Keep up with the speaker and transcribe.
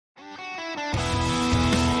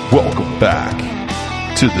Welcome back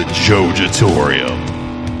to the Jojatorium.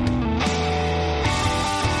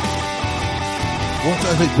 Well,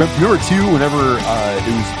 I think remember too, whenever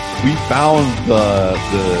we found the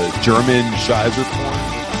German Scheiser porn.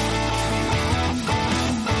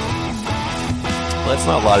 Let's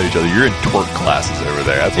not lie to each other. You're in twerk classes over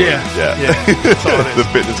there. That's what That's all it is. The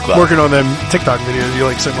fitness class. Working on them TikTok videos you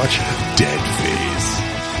like so much. Dead face.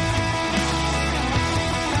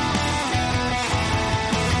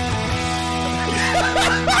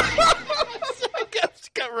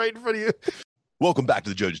 Got right in front of you. Welcome back to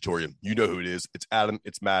the Jojatorium. You know who it is. It's Adam.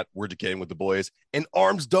 It's Matt. We're decaying with the boys. And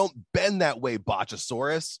arms don't bend that way,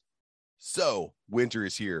 Botchasaurus. So, winter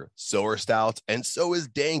is here. So are stouts. And so is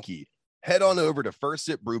Danky. Head on over to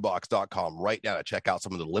firstsipbrewbox.com right now to check out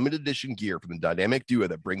some of the limited edition gear from the dynamic duo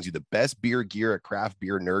that brings you the best beer gear a craft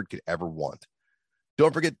beer nerd could ever want.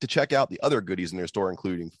 Don't forget to check out the other goodies in their store,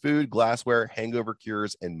 including food, glassware, hangover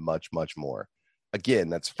cures, and much, much more. Again,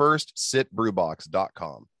 that's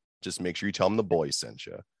firstsipbrewbox.com. Just make sure you tell them the boys sent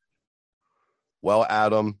you. Well,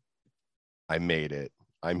 Adam, I made it.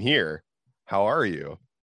 I'm here. How are you?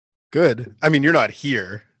 Good. I mean, you're not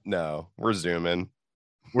here. No, we're zooming.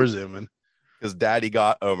 We're zooming. Because Daddy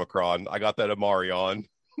got Omicron. I got that Amarion.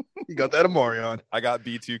 You got that Amarion. I got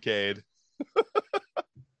B2K'd.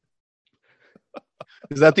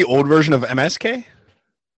 Is that the old version of MSK?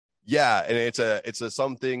 Yeah, and it's a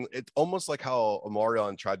something. It's almost like how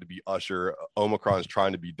Amarion tried to be Usher. Omicron's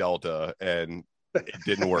trying to be Delta, and it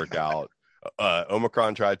didn't work out.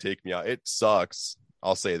 Omicron tried to take me out. It sucks.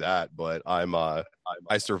 I'll say that, but I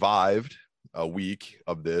survived a week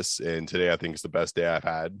of this, and today I think is the best day I've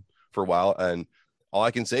had for a while. And all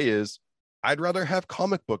I can say is I'd rather have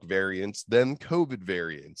comic book variants than COVID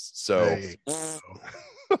variants. So. Hey.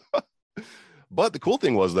 But the cool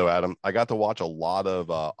thing was, though, Adam, I got to watch a lot of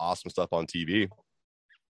awesome stuff on TV.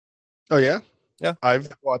 Oh yeah, yeah. I've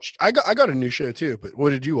watched. I got a new show too. But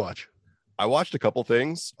what did you watch? I watched a couple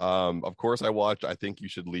things. Of course, I watched I Think You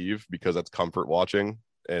Should Leave because that's comfort watching,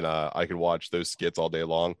 and I could watch those skits all day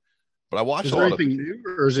long. But I watched Is a there lot anything new,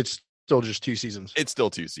 or is it still just 2 seasons? It's still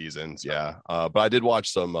 2 seasons, yeah. But I did watch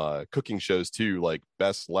some cooking shows too, like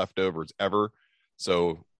Best Leftovers Ever.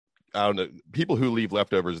 So. I don't know. People who leave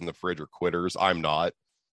leftovers in the fridge are quitters. I'm not.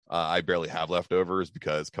 I barely have leftovers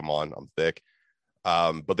because, come on, I'm thick.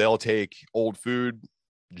 But they'll take old food,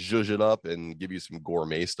 zhuzh it up, and give you some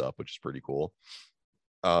gourmet stuff, which is pretty cool.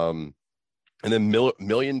 And then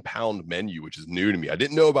Million Pound Menu, which is new to me. I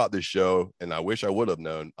didn't know about this show, and I wish I would have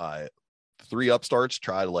known. 3 upstarts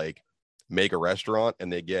try to make a restaurant, and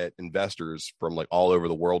they get investors from all over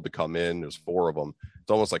the world to come in. There's 4 of them. It's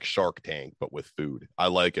almost like Shark Tank, but with food. I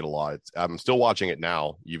like it a lot. I'm still watching it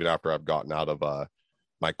now, even after I've gotten out of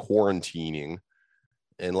my quarantining.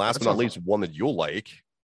 And last but not least, one that you'll like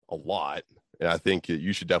a lot, and I think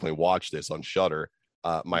you should definitely watch this on Shudder.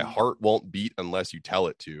 My Heart Won't Beat Unless You Tell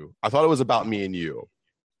It To. I thought it was about me and you.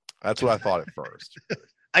 That's what I thought at first.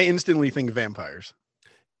 I instantly think vampires.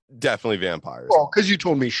 Definitely vampires. Well, because you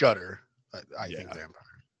told me Shudder. I think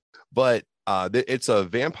vampire. But it's a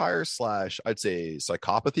vampire / I'd say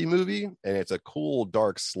psychopathy movie, and it's a cool,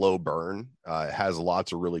 dark, slow burn. It has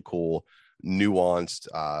lots of really cool, nuanced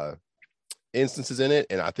instances in it,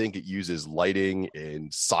 and I think it uses lighting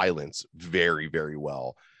and silence very, very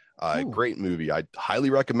well. Great movie. I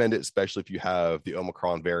highly recommend it, especially if you have the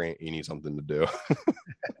Omicron variant. You need something to do.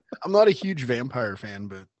 I'm not a huge vampire fan,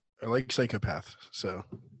 but I like Psychopath. So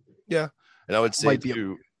yeah, and I would say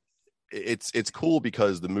too. It's cool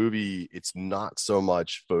because the movie, it's not so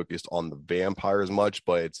much focused on the vampire as much,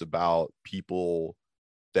 but it's about people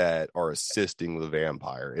that are assisting the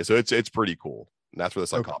vampire. And so it's pretty cool. And that's where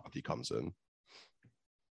the psychopathy comes in.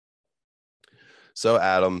 So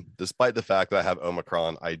Adam, despite the fact that I have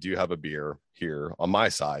Omicron, I do have a beer here on my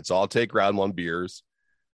side. So I'll take round 1 beers.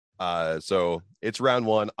 So it's round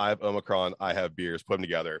 1. I have Omicron. I have beers. Put them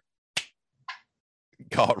together.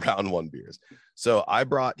 Call it round 1 beers. So I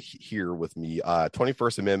brought here with me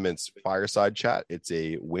 21st Amendment's Fireside Chat. It's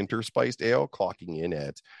a winter spiced ale clocking in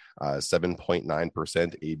at 7.9%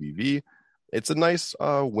 ABV. It's a nice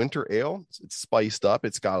winter ale. It's spiced up.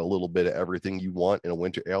 It's got a little bit of everything you want in a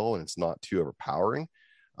winter ale, and it's not too overpowering.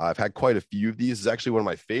 I've had quite a few of these. It's actually one of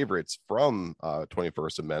my favorites from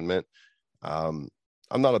 21st Amendment.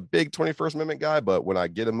 I'm not a big 21st Amendment guy, but when I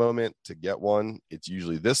get a moment to get one, it's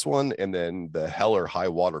usually this one and then the Heller High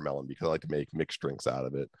Watermelon, because I like to make mixed drinks out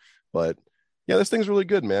of it. But yeah, this thing's really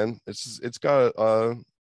good, man. It's just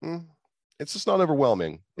not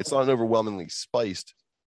overwhelming. It's not an overwhelmingly spiced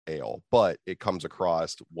ale, but it comes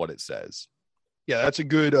across what it says. Yeah, that's a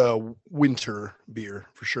good winter beer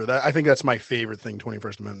for sure. I think that's my favorite thing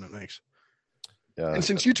 21st Amendment makes. Yeah. And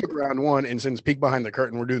since you took round one, and since Peek Behind the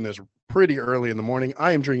Curtain, we're doing this pretty early in the morning,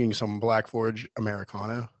 I am drinking some Black Forge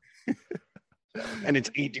Americano. And it's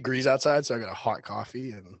 8 degrees outside, so I got a hot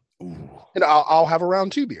coffee, and I'll have a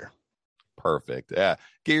round 2 beer. Perfect. Yeah.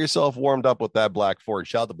 Get yourself warmed up with that Black Forge.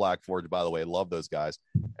 Shout out to Black Forge, by the way. Love those guys.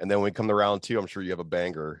 And then when we come to round 2, I'm sure you have a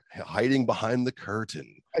banger. Hiding Behind the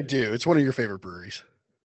Curtain. I do. It's one of your favorite breweries.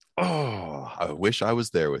 Oh, I wish I was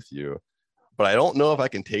there with you, but I don't know if I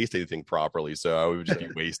can taste anything properly, so I would just be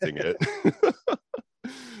wasting it.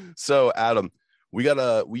 So, Adam, we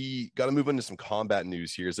gotta move into some combat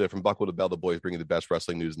news here. So, from Buckle to Bell, the boys bringing the best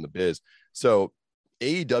wrestling news in the biz. So,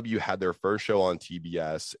 AEW had their first show on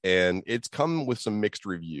TBS, and it's come with some mixed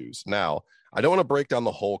reviews. Now, I don't want to break down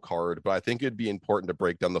the whole card, but I think it'd be important to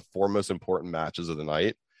break down the 4 most important matches of the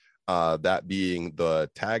night. That being the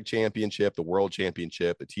tag championship, the world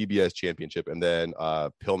championship, the TBS championship, and then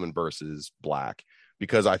Pillman versus Black.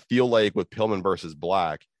 Because I feel like with Pillman versus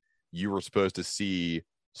Black, you were supposed to see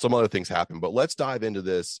some other things happen. But let's dive into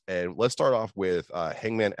this, and let's start off with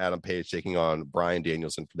Hangman Adam Page taking on Bryan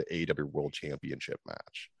Danielson for the AEW World Championship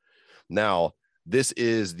match. Now, this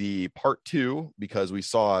is the part 2 because we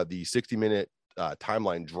saw the 60-minute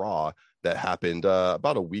timeline draw that happened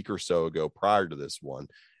about a week or so ago prior to this one.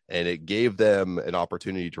 And it gave them an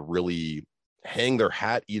opportunity to really hang their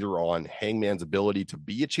hat either on Hangman's ability to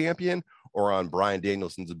be a champion or on Bryan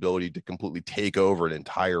Danielson's ability to completely take over an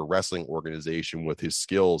entire wrestling organization with his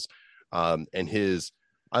skills and his,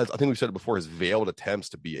 I think we said it before, his veiled attempts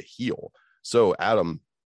to be a heel. So, Adam,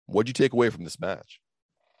 what'd you take away from this match?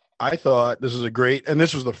 I thought this was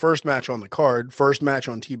this was the first match on the card, first match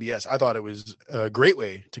on TBS. I thought it was a great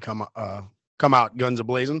way to come out guns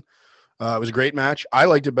a-blazing. It was a great match. I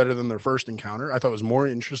liked it better than their first encounter. I thought it was more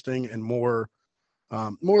interesting and more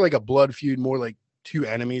like a blood feud, more like 2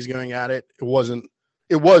 enemies going at it. It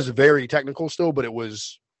was very technical still, but it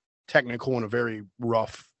was technical in a very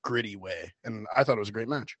rough, gritty way. And I thought it was a great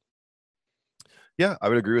match. Yeah, I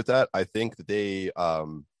would agree with that. I think that they,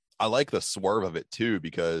 I like the swerve of it too,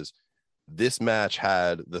 because this match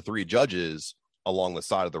had the 3 judges along the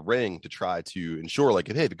side of the ring to try to ensure,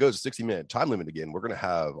 like, hey, if it goes to 60-minute time limit again, we're going to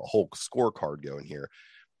have a whole scorecard going here.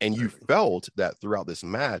 And you felt that throughout this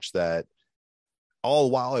match that all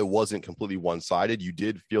while it wasn't completely one-sided, you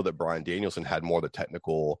did feel that Bryan Danielson had more of the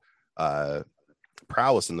technical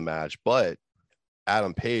prowess in the match, but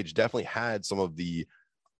Adam Page definitely had some of the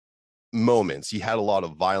moments. He had a lot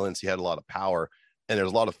of violence, he had a lot of power, and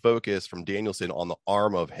there's a lot of focus from Danielson on the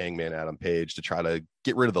arm of Hangman Adam Page to try to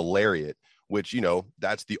get rid of the lariat, which, you know,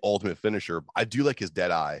 that's the ultimate finisher. I do like his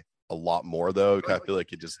dead eye a lot more, though. I feel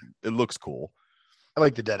like it looks cool. I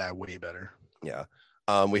like the dead eye way better. Yeah.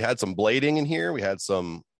 We had some blading in here. We had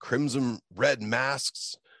some crimson red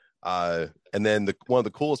masks. And then one of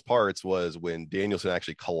the coolest parts was when Danielson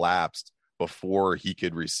actually collapsed before he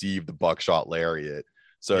could receive the buckshot lariat.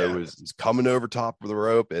 So it was coming over top of the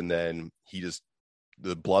rope, and then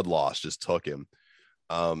the blood loss just took him.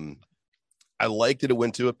 I liked that it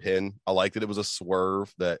went to a pin. I liked that it was a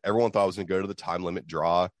swerve that everyone thought was going to go to the time limit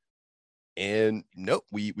draw. And nope,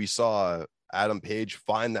 we saw Adam Page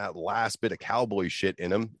find that last bit of cowboy shit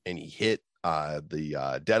in him, and he hit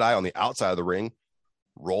the Deadeye on the outside of the ring,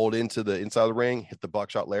 rolled into the inside of the ring, hit the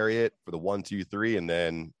buckshot lariat for the 1, 2, 3, and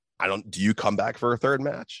then do you come back for a third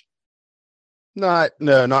match? Not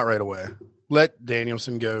right away. Let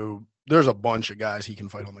Danielson go. There's a bunch of guys he can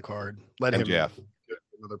fight on the card. Let MJF. him go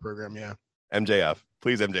to another program. Yeah. MJF,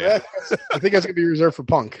 please, MJF. I think that's gonna be reserved for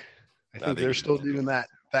Punk. I think they're still doing that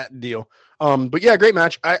deal. But yeah, great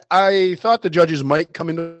match. I thought the judges might come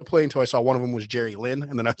into play until I saw one of them was Jerry Lynn,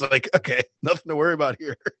 and then I was like, okay, nothing to worry about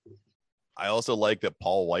here. I also like that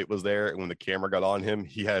Paul White was there, and when the camera got on him,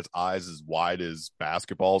 he had his eyes as wide as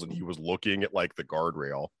basketballs, and he was looking at like the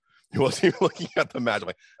guardrail. He wasn't even looking at the match. I'm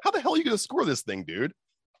like, how the hell are you gonna score this thing, dude?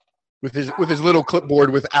 With his little clipboard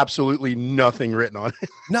with absolutely nothing written on it.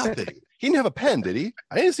 Nothing. He didn't have a pen, did he?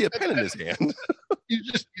 I didn't see a pen in his hand. He's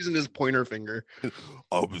just using his pointer finger.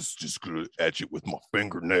 I was just going to etch it with my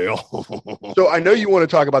fingernail. So I know you want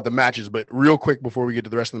to talk about the matches, but real quick before we get to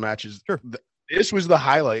the rest of the matches, sure. This was the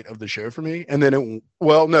highlight of the show for me. And then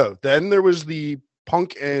then there was the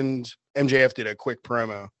Punk and MJF did a quick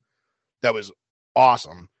promo that was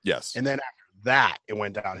awesome. Yes. And then after that, it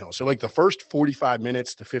went downhill. So like the first 45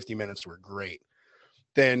 minutes to 50 minutes were great.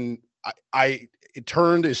 Then it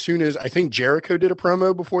turned as soon as I think Jericho did a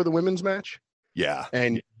promo before the women's match. Yeah.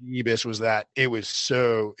 And Ebis was that. It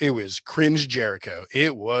was cringe Jericho.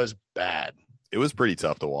 It was bad. It was pretty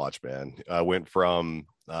tough to watch, man. I went from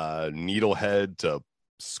needlehead to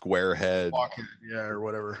square head. Yeah, or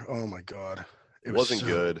whatever. Oh my god, It wasn't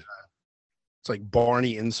good. It's like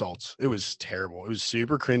Barney insults. It was terrible. It was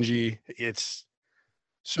super cringy. It's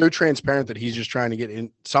so transparent that he's just trying to get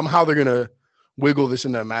in. Somehow they're gonna wiggle this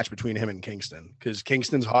into a match between him and Kingston because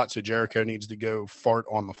Kingston's hot, so Jericho needs to go fart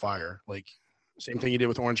on the fire. Like same thing he did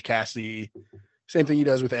with Orange Cassidy. Same thing he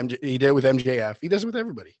does with MJ. He did with MJF. He does it with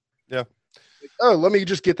everybody. Yeah. Like, oh, let me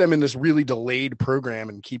just get them in this really delayed program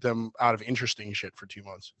and keep them out of interesting shit for 2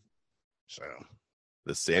 months. So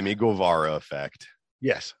the Sammy Guevara effect.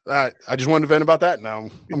 Yes. I just wanted to vent about that. Now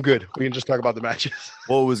I'm good. We can just talk about the matches.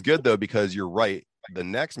 Well, it was good though, because you're right. The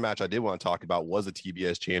next match I did want to talk about was a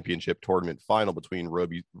TBS championship tournament final between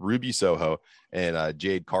Ruby Soho and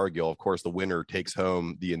Jade Cargill. Of course, the winner takes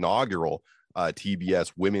home the inaugural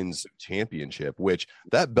TBS women's championship, which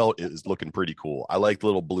that belt is looking pretty cool. I like the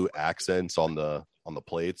little blue accents on the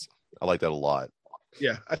plates. I like that a lot.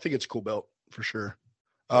 Yeah, I think it's a cool belt for sure.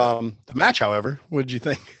 The match, however, what did you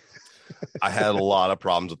think? I had a lot of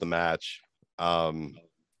problems with the match.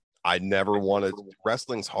 I never wanted.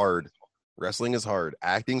 Wrestling's hard. Wrestling is hard.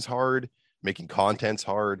 Acting's hard. Making content's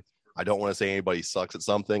hard. I don't want to say anybody sucks at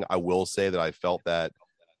something. I will say that I felt that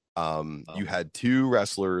you had two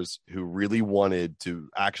wrestlers who really wanted to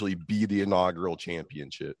actually be the inaugural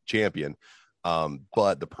champion.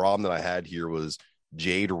 But the problem that I had here was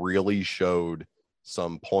Jade really showed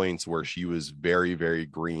some points where she was very, very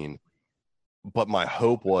green. But my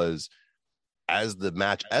hope was, as the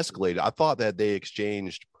match escalated, I thought that they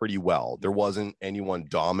exchanged pretty well. There wasn't anyone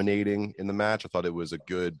dominating in the match. I thought it was a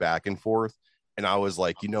good back and forth. And I was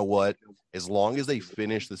like, you know what? As long as they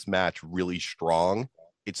finish this match really strong,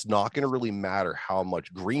 it's not going to really matter how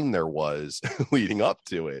much green there was leading up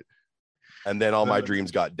to it. And then all my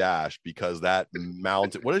dreams got dashed because that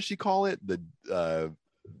mounted, what does she call it?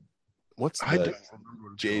 What's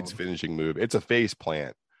Jade's finishing move? It's a face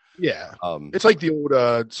plant. Yeah. It's like the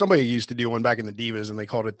old, somebody used to do one back in the Divas and they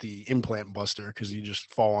called it the implant buster because you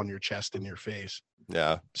just fall on your chest and your face.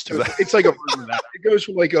 Yeah. So it's like a version of that. It goes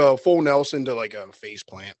from like a full Nelson to like a face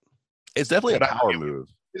plant. It's definitely a power move.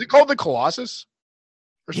 Is it called the Colossus?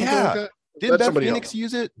 Or something like that? Did Beth Phoenix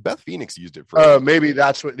use it? Beth Phoenix used it for maybe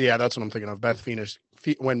that's what I'm thinking of. Beth Phoenix,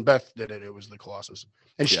 when Beth did it, it was the Colossus.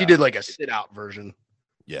 And she did like a sit out version.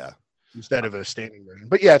 Yeah. Instead of a standing version.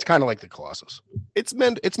 But yeah, it's kind of like the Colossus. It's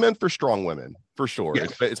meant for strong women, for sure. Yeah.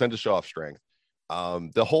 It's meant to show off strength.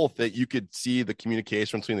 The whole thing, you could see the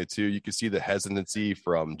communication between the two. You could see the hesitancy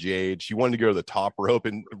from Jade. She wanted to go to the top rope,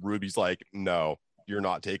 and Ruby's like, no, you're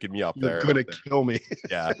not taking me up there. You're gonna kill me.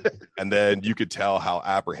 Yeah. And then you could tell how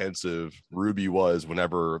apprehensive Ruby was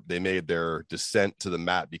whenever they made their descent to the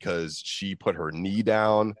mat, because she put her knee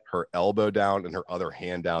down, her elbow down, and her other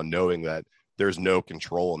hand down, knowing that there's no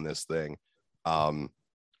control in this thing.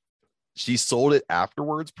 She sold it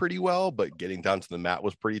afterwards pretty well, but getting down to the mat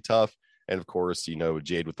was pretty tough. And of course,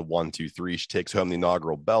 Jade with the 1, 2, 3, she takes home the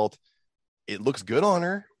inaugural belt. It looks good on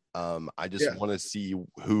her. I just want to see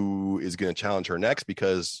who is going to challenge her next,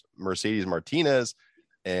 because Mercedes Martinez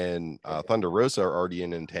and Thunder Rosa are already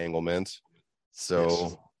in entanglement.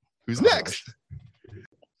 So who's next?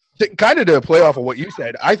 Kind of to play off of what you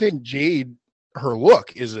said, I think Jade, her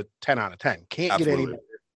look is a 10 out of 10. Can't get any better.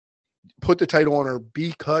 Put the title on her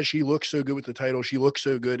because she looks so good with the title. She looks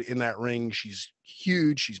so good in that ring. She's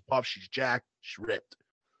huge. She's buff. She's jacked. She's ripped.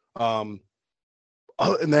 And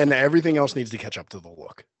then everything else needs to catch up to the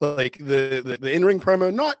look. Like the in-ring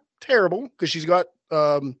promo, not terrible because she's got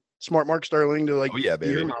smart Mark Sterling to like. Oh yeah,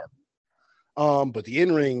 baby. But the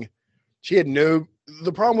in-ring, she had no.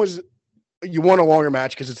 The problem was you want a longer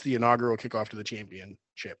match because it's the inaugural kickoff to the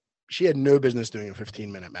championship. She had no business doing a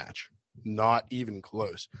 15-minute match. Not even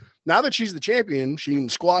close. Now that she's the champion, she can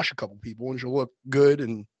squash a couple people and she'll look good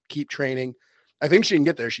and keep training. I think she can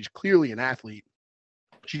get there. She's clearly an athlete.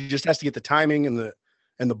 She just has to get the timing and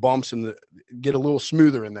the bumps and get a little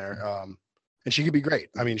smoother in there. And she could be great.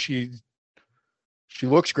 I mean, she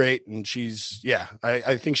looks great, and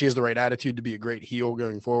I think she has the right attitude to be a great heel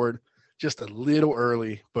going forward. Just a little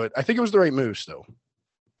early, but I think it was the right move still.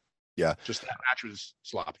 Yeah. Just that match was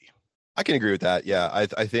sloppy. I can agree with that. Yeah,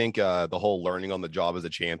 I think the whole learning on the job as a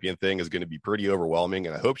champion thing is going to be pretty overwhelming,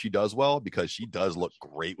 and I hope she does well, because she does look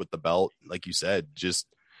great with the belt. Like you said,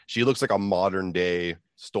 she looks like a modern day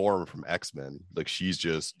Storm from X-Men. Like, she's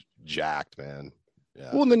just jacked, man. Yeah.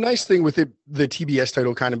 Well, and the nice thing with the TBS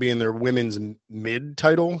title kind of being their women's mid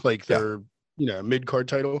title, like their mid card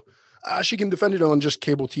title, she can defend it on just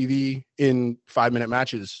cable TV in 5-minute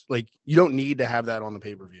matches. Like, you don't need to have that on the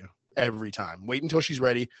pay-per-view every time. Wait until she's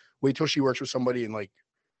ready. Wait till she works with somebody and like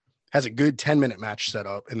has a good 10-minute match set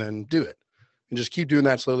up, and then do it. and just keep doing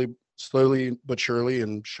that slowly but surely,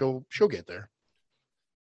 and she'll get there.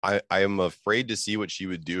 I am afraid to see what she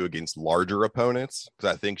would do against larger opponents,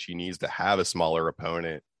 because I think she needs to have a smaller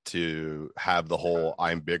opponent to have the whole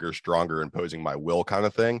I'm bigger, stronger, imposing my will kind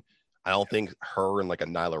of thing. I don't think her and like a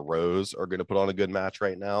Nyla Rose are going to put on a good match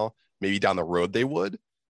right now. Maybe down the road they would,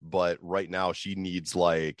 but right now she needs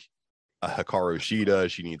like a Hikaru Shida.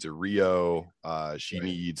 She needs a Rio. She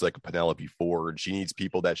needs like a Penelope Ford. She needs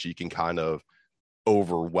people that she can kind of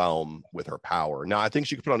overwhelm with her power. Now, I think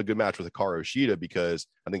she could put on a good match with Hikaru Shida, because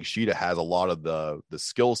I think Shida has a lot of the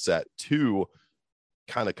skill set to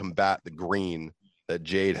kind of combat the green that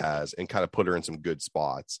Jade has and kind of put her in some good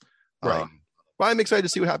spots. Right. But I'm excited to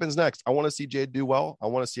see what happens next. I want to see Jade do well. I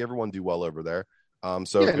want to see everyone do well over there.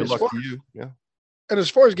 So good luck to you. Yeah. And as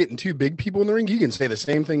far as getting two big people in the ring, you can say the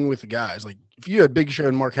same thing with the guys. Like if you had Big Show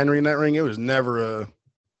and Mark Henry in that ring, it was never a,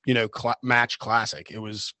 match classic. It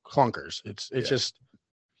was clunkers. It's just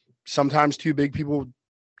sometimes two big people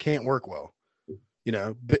can't work well.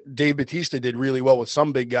 Dave Batista did really well with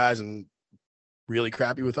some big guys and really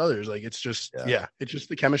crappy with others. Like it's just, it's just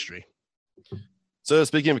the chemistry. So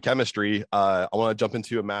speaking of chemistry, I want to jump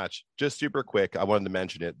into a match just super quick. I wanted to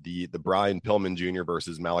mention it, the Brian Pillman Jr.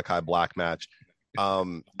 versus Malachi Black match.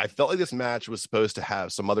 I felt like this match was supposed to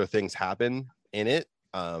have some other things happen in it,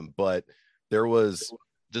 but there was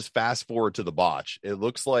just fast forward to the botch. It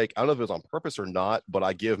looks like, I don't know if it was on purpose or not, but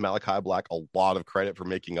I give Malachi Black a lot of credit for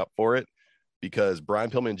making up for it, because Brian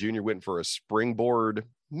Pillman Jr. went for a springboard,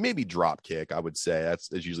 maybe drop kick. I would say that's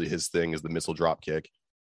usually his thing, is the missile drop kick.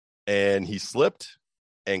 And he slipped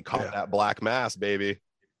and caught that black mass, baby.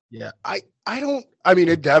 Yeah. I think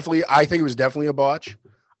it was definitely a botch.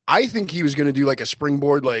 I think he was going to do like a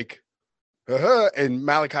springboard, like, and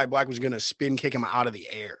Malachi Black was going to spin kick him out of the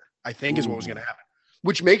air, I think is what was going to happen,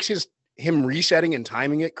 which makes him resetting and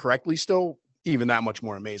timing it correctly still even that much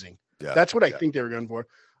more amazing. Yeah. That's what I think they were going for.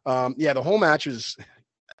 The whole match is,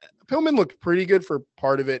 Pillman looked pretty good for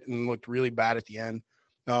part of it and looked really bad at the end.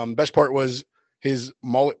 Best part was his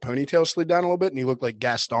mullet ponytail slid down a little bit and he looked like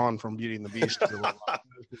Gaston from Beauty and the Beast.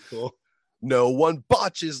 Cool. No one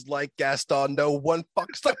botches like Gaston. No one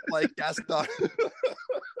fucks up like Gaston.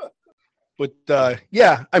 But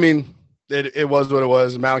it was what it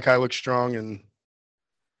was. Malachi looked strong, and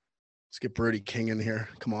let's get Brody King in here.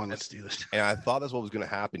 Come on, let's do this. And I thought that's what was going to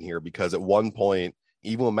happen here, because at one point,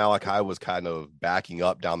 even when Malachi was kind of backing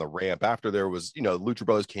up down the ramp, after there was, Lucha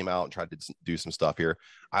Brothers came out and tried to do some stuff here,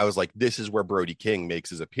 I was like, this is where Brody King makes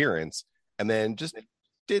his appearance. And then just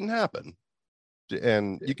didn't happen.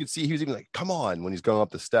 And you could see he was even like, come on, when he's going up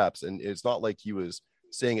the steps. And it's not like he was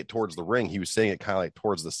saying it towards the ring. He was saying it kind of like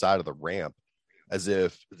towards the side of the ramp, as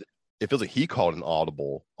if it feels like he called an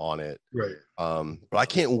audible on it. Right. But I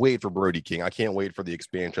can't wait for Brody King. I can't wait for the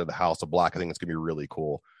expansion of the House of Black. I think it's going to be really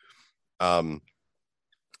cool. The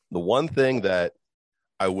one thing that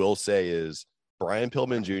I will say is Brian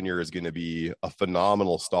Pillman Jr. is going to be a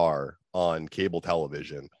phenomenal star on cable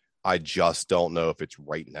television. I just don't know if it's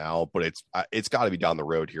right now, but it's got to be down the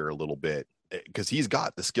road here a little bit, because he's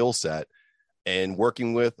got the skill set, and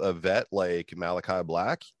working with a vet like Malachi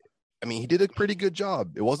Black, I mean, he did a pretty good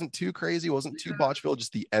job. It wasn't too crazy. It wasn't too botchful.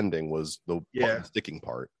 Just the ending was the sticking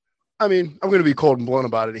part. I mean, I'm going to be cold and blunt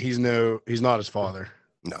about it. He's not his father.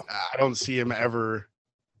 No, I don't see him ever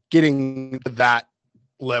getting to that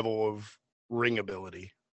level of ring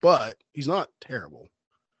ability, but he's not terrible.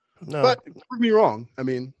 No, but prove me wrong. I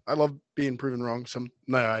mean, I love being proven wrong.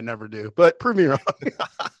 No, I never do, but prove me wrong.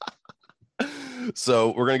 So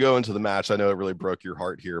we're going to go into the match. I know it really broke your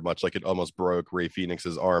heart here, much like it almost broke Rey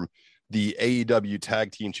Fenix's arm. The AEW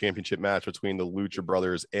Tag Team Championship match between the Lucha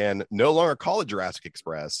Brothers and no longer call it Jurassic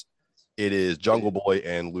Express. It is Jungle Boy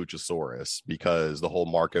and Luchasaurus, because the whole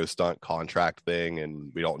Marco Stunt contract thing,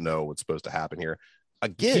 and we don't know what's supposed to happen here.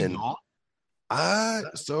 Again,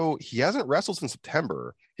 so he hasn't wrestled since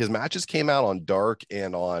September. His matches came out on Dark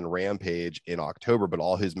and on Rampage in October, but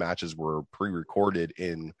all his matches were pre-recorded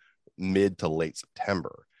in mid to late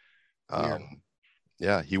September.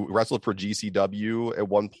 He wrestled for GCW at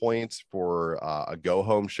one point for a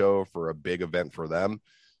go-home show for a big event for them.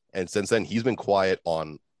 And since then, he's been quiet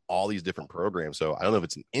on all these different programs. So I don't know if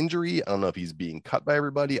it's an injury. I don't know if he's being cut by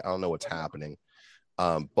everybody. I don't know what's happening.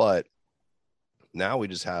 But now we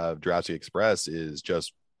just have Jurassic Express is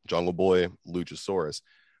just Jungle Boy, Luchasaurus.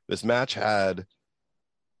 This match had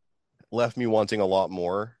left me wanting a lot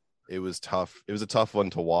more. It was tough. It was a tough one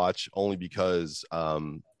to watch, only because I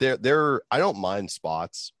don't mind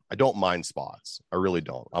spots. I really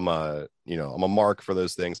don't. I'm a mark for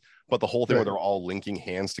those things. But the whole thing where they're all linking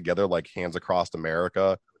hands together like Hands Across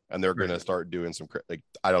America, and they're going to start doing some, like,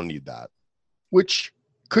 I don't need that. which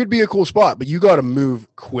could be a cool spot, but you got to move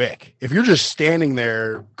quick. If you're just standing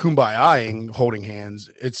there kumbaya-ing, holding hands,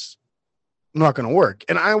 it's not going to work.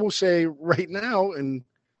 And I will say right now, and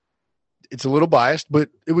it's a little biased, but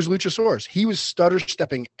it was Luchasaurus. He was stutter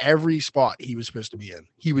stepping every spot he was supposed to be in.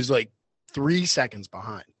 He was like 3 seconds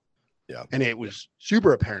behind. Yeah. And it was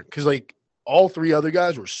super apparent because like all three other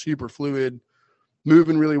guys were super fluid,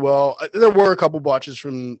 moving really well. There were a couple botches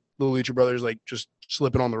from the Lucha Brothers, like just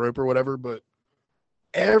slipping on the rope or whatever, but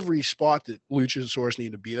every spot that Luchasaurus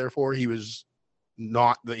needed to be there for, he was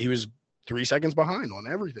 3 seconds behind on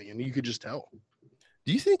everything, and you could just tell.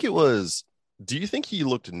 Do you think he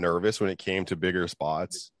looked nervous when it came to bigger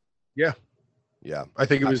spots? Yeah. Yeah. I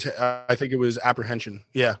think it was apprehension.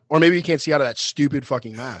 Yeah. Or maybe he can't see out of that stupid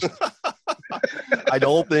fucking mask. I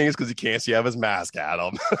don't think it's because he can't see out of his mask,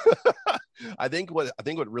 Adam. I think what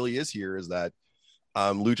really is here is that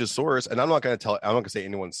Luchasaurus, and I'm not going to say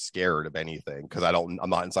anyone's scared of anything because I'm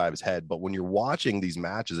not inside of his head, but when you're watching these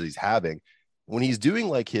matches that he's having, when he's doing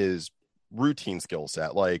like his routine skill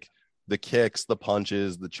set, like the kicks, the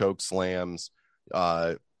punches, the choke slams,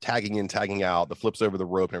 tagging in, tagging out, the flips over the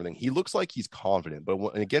rope and everything, he looks like he's confident. But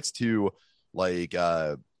when it gets to like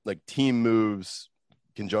team moves,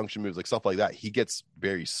 conjunction moves, like stuff like that, he gets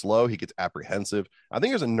very slow. He gets apprehensive. I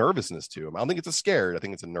think there's a nervousness to him. I don't think it's a scared. I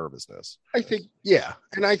think it's a nervousness. I think, yeah.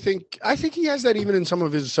 And I think he has that even in some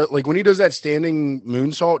of his, like when he does that standing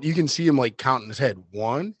moonsault, you can see him like counting his head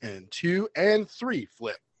 1 and 2 and 3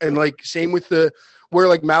 flip. And like same with where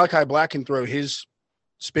like Malachi Black can throw his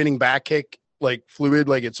spinning back kick like fluid,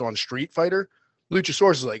 like it's on Street Fighter.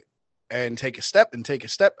 Luchasaurus is like, and take a step.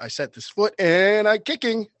 I set this foot and I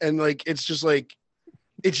kicking. And like, it's just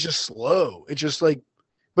slow. It's just like,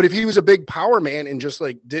 but if he was a big power man and just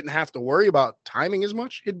like didn't have to worry about timing as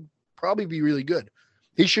much, he'd probably be really good.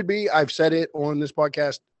 He should be, I've said it on this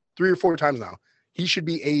podcast 3 or 4 times now. He should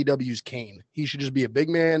be AEW's Kane. He should just be a big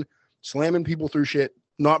man, slamming people through shit,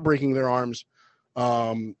 not breaking their arms.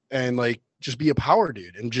 And like, just be a power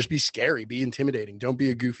dude and just be scary, be intimidating. Don't be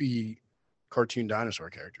a goofy cartoon dinosaur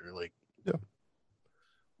character. Like, yeah.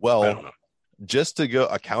 Well, just to go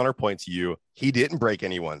a counterpoint to you, he didn't break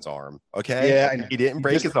anyone's arm. Okay. Yeah. He didn't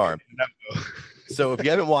break his arm. So if you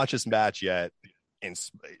haven't watched this match yet, and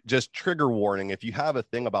just trigger warning, if you have a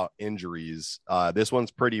thing about injuries, this one's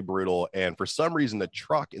pretty brutal. And for some reason, the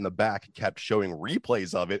truck in the back kept showing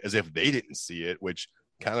replays of it as if they didn't see it, which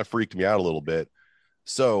kind of freaked me out a little bit.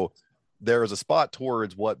 So there was a spot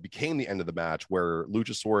towards what became the end of the match where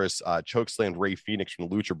Luchasaurus chokeslammed Ray Phoenix from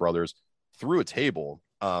the Lucha Brothers through a table.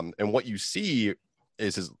 And what you see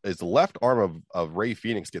is the left arm of Ray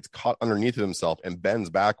Phoenix gets caught underneath of himself and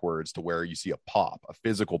bends backwards to where you see a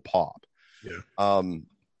physical pop. Yeah.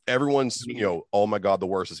 Everyone's, oh my God, the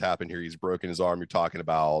worst has happened here. He's broken his arm. You're talking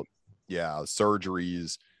about,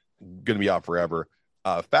 surgeries, going to be out forever.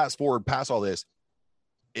 Fast forward past all this,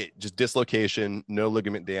 it just dislocation, no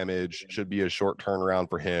ligament damage, should be a short turnaround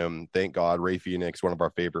for him. Thank God. Ray Phoenix, one of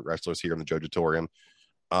our favorite wrestlers here in the Jojatorium.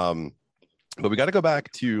 But we got to go back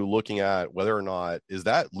to looking at whether or not is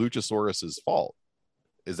that Luchasaurus's fault.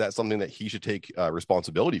 Is that something that he should take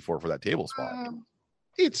responsibility for that table spot?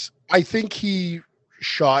 I think he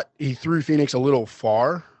threw Phoenix a little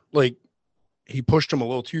far. Like he pushed him a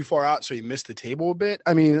little too far out, so he missed the table a bit.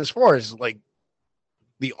 I mean, as far as like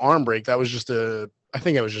the arm break, I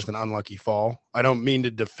think it was just an unlucky fall. I don't mean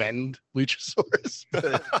to defend Luchasaurus.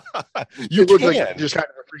 You looked like just kind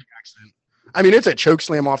of a freak accident. I mean, it's a choke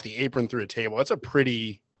slam off the apron through a table. That's a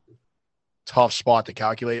pretty tough spot to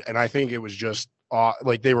calculate. And I think it was just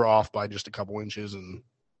like they were off by just a couple inches, and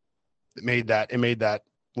it made that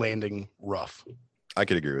landing rough. I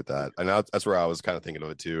could agree with that. And that's where I was kind of thinking of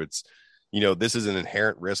it too. It's, this is an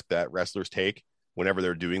inherent risk that wrestlers take whenever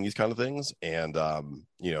they're doing these kind of things. And,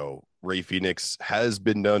 Ray Phoenix has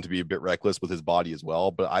been known to be a bit reckless with his body as well.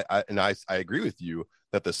 But I agree with you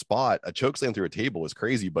that the spot, a chokeslam through a table, is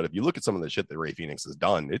crazy. But if you look at some of the shit that Ray Phoenix has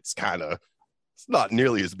done, it's not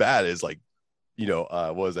nearly as bad as like,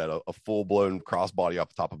 what was that? A full blown crossbody off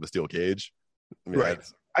the top of a steel cage. I mean, right.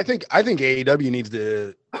 I think AEW needs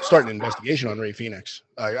to start an investigation on Ray Phoenix.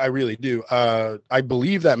 I really do. I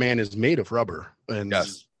believe that man is made of rubber, and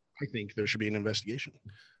yes. I think there should be an investigation.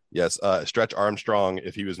 Yes, Stretch Armstrong,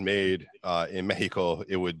 if he was made in Mexico,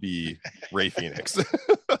 it would be Ray Phoenix.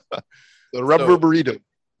 The rubber burrito.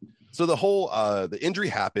 So the whole the injury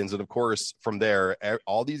happens, and of course, from there,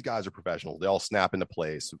 all these guys are professionals. They all snap into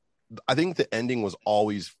place. I think the ending was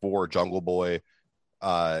always for Jungle Boy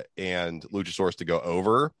and Luchasaurus to go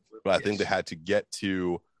over, but I think they had to get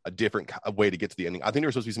to a different way to get to the ending. I think there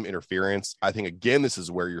was supposed to be some interference. I think, again, this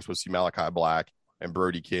is where you're supposed to see Malachi Black and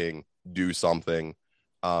Brody King do something.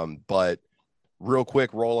 But real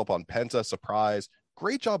quick, roll up on Penta, surprise.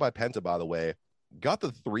 Great job by Penta, by the way. Got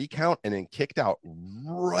the 3 count and then kicked out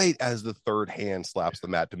right as the third hand slaps the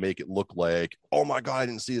mat to make it look like, oh my God, I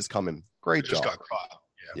didn't see this coming. Great job. Got caught.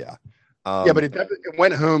 Yeah. But it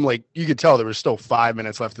went home like you could tell there was still 5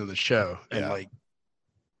 minutes left in the show, and like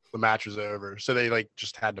the match was over, so they like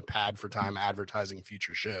just had to pad for time advertising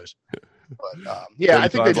future shows. But I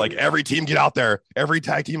think they like every team get out there, every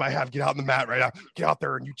tag team I have get out on the mat right now, get out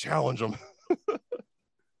there and you challenge them.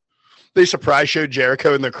 They surprise showed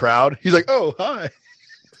Jericho in the crowd. He's like, "Oh, hi."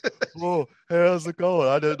 Oh, hey, how's it going?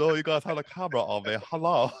 I didn't know you guys had a camera on me.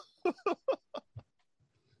 Hello.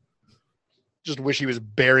 Just wish he was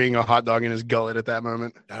burying a hot dog in his gullet at that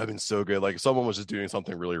moment. That would have been so good. Like if someone was just doing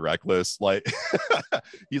something really reckless. Like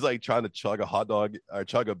he's like trying to chug a hot dog or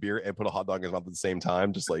chug a beer and put a hot dog in his mouth at the same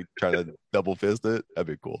time, just like trying to double fist it. That'd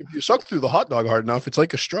be cool. If you suck through the hot dog hard enough, it's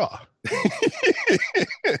like a straw.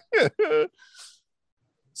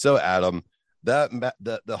 So Adam,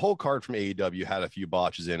 the whole card from AEW had a few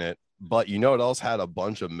botches in it, but you know what else had a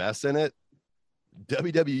bunch of mess in it?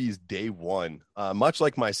 WWE's Day One. Much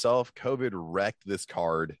like myself, COVID wrecked this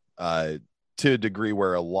card to a degree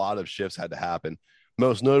where a lot of shifts had to happen.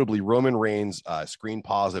 Most notably, Roman Reigns screened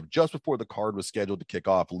positive just before the card was scheduled to kick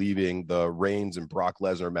off, leaving the Reigns and Brock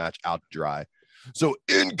Lesnar match out to dry. So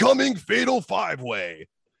incoming fatal 5-way.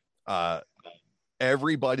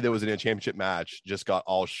 Everybody that was in a championship match just got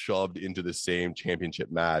all shoved into the same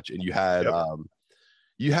championship match, and you had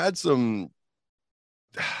some.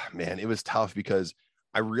 Man, it was tough because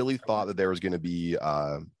I really thought that there was going to be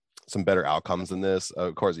some better outcomes than this.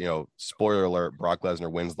 Of course, you know, spoiler alert, Brock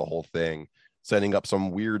Lesnar wins the whole thing, setting up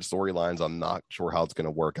some weird storylines I'm not sure how it's going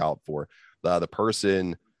to work out for. The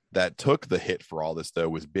person that took the hit for all this, though,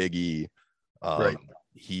 was Big E. Right.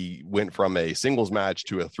 He went from a singles match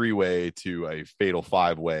to a 3-way to a fatal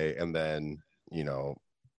 5-way. And then, you know,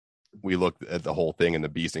 we looked at the whole thing and the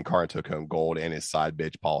Beast Incarnate took home gold and his side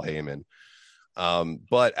bitch, Paul Heyman.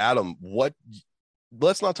 But Adam,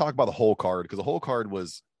 let's not talk about the whole card because the whole card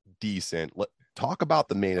was decent. Talk about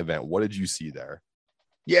the main event. What did you see there?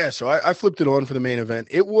 Yeah, so I flipped it on for the main event.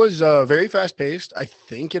 It was very fast paced. I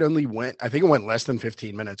think it went less than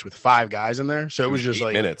 15 minutes with 5 guys in there. So it was just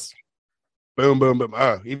like minutes. Boom, boom, boom.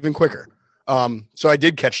 Oh, even quicker. So I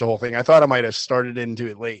did catch the whole thing. I thought I might have started into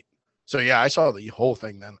it late. So yeah, I saw the whole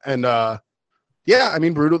thing then. And I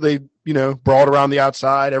mean, brutal. They, brawled around the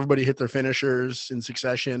outside. Everybody hit their finishers in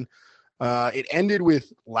succession. It ended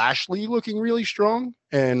with Lashley looking really strong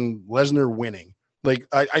and Lesnar winning. Like,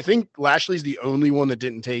 I think Lashley's the only one that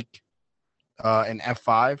didn't take an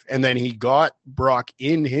F5. And then he got Brock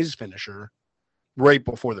in his finisher right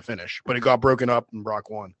before the finish, but it got broken up and Brock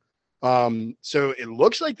won. So it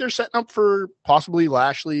looks like they're setting up for possibly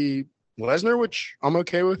Lashley Lesnar, which I'm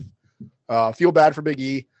okay with. Feel bad for Big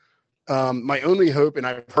E. My only hope, and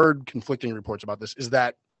I've heard conflicting reports about this, is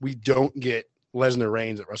that we don't get Lesnar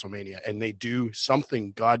Reigns at WrestleMania and they do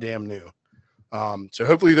something goddamn new. So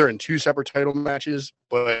hopefully they're in 2 separate title matches,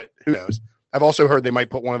 but who knows? I've also heard they might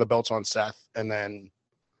put one of the belts on Seth and then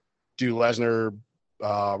do Lesnar,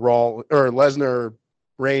 Lesnar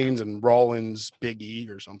Reigns and Rollins Big E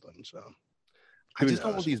or something. So I just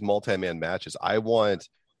don't want these multi-man matches.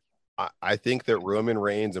 I think that Roman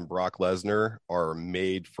Reigns and Brock Lesnar are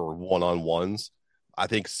made for one-on-ones. I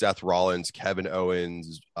think Seth Rollins, Kevin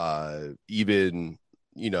Owens, even,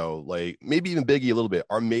 like maybe even Big E a little bit,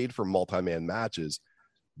 are made for multi-man matches.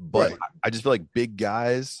 But right. I just feel like big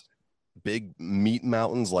guys, big meat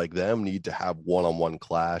mountains like them need to have one-on-one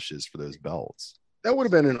clashes for those belts. That would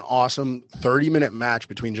have been an awesome 30-minute match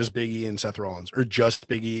between just Big E and Seth Rollins, or just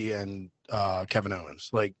Big E and Kevin Owens.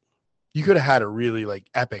 Like, you could have had a really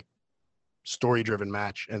epic story-driven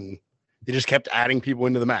match, and they just kept adding people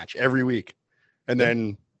into the match every week. And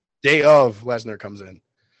then day of, Lesnar comes in.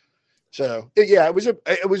 So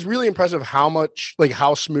it was really impressive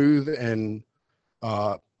how smooth and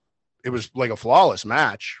it was like a flawless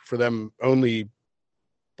match for them only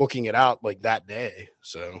booking it out like that day.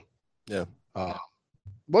 So yeah.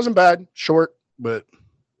 Wasn't bad, short, but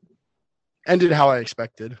ended how I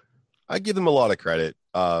expected. I give them a lot of credit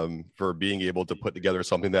for being able to put together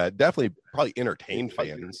something that definitely probably entertained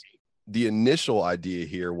fans. The initial idea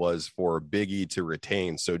here was for Big E to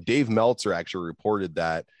retain. So Dave Meltzer actually reported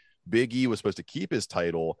that Big E was supposed to keep his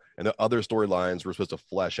title and the other storylines were supposed to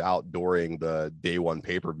flesh out during the Day One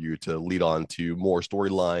pay-per-view to lead on to more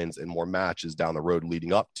storylines and more matches down the road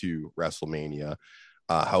leading up to WrestleMania.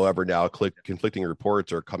 However, now conflicting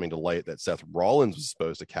reports are coming to light that Seth Rollins was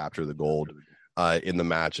supposed to capture the gold in the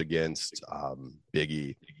match against Big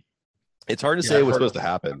E. It's hard to say what's supposed to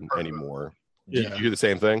happen anymore. Did you hear the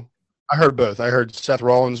same thing? I heard both. I heard Seth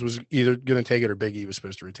Rollins was either going to take it or Big E was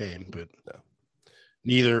supposed to retain, but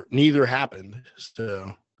neither happened.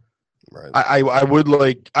 So right. I would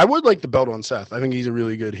like the belt on Seth. I think he's a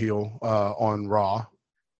really good heel on Raw.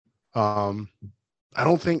 I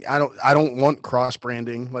don't want cross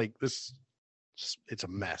branding like this. It's a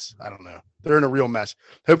mess. I don't know. They're in a real mess.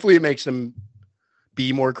 Hopefully it makes them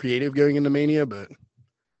be more creative going into Mania, but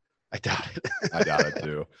I doubt it. I doubt it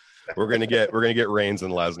too. We're gonna get Reigns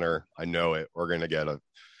and Lesnar. I know it. We're gonna get it.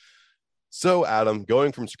 So, Adam,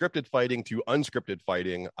 going from scripted fighting to unscripted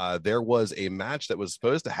fighting, there was a match that was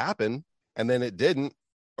supposed to happen, and then it didn't,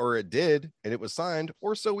 or it did, and it was signed,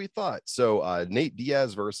 or so we thought. So, Nate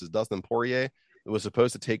Diaz versus Dustin Poirier, it was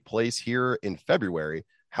supposed to take place here in February.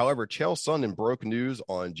 However, Chael Sonnen broke news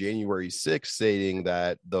on January 6th, stating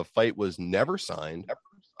that the fight was never signed.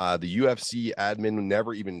 The UFC admin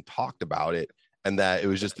never even talked about it, and that it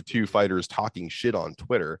was just the two fighters talking shit on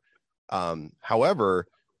Twitter. However,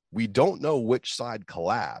 we don't know which side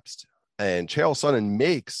collapsed. And Chael Sonnen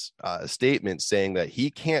makes a statement saying that he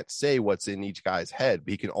can't say what's in each guy's head,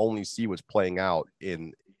 but he can only see what's playing out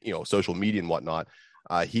in social media and whatnot.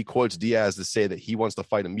 He quotes Diaz to say that he wants to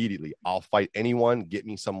fight immediately. I'll fight anyone. Get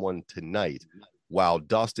me someone tonight. While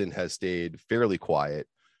Dustin has stayed fairly quiet.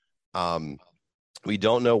 We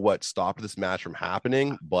don't know what stopped this match from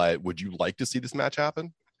happening, but would you like to see this match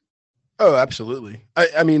happen? Oh, absolutely.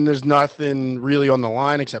 I mean, there's nothing really on the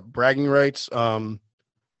line except bragging rights.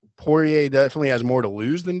 Poirier definitely has more to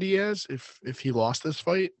lose than Diaz if he lost this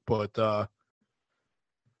fight, but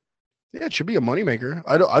it should be a moneymaker.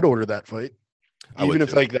 I'd order that fight. Even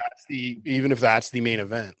if that's the main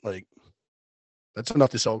event, like that's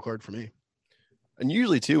enough to sell a card for me. And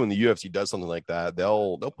usually too, when the UFC does something like that,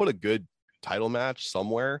 they'll put a good title match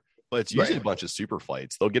somewhere, but it's usually a bunch of super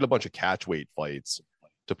fights. They'll get a bunch of catch weight fights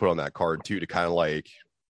to put on that card too, to kind of like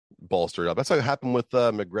bolster it up. That's how it happened with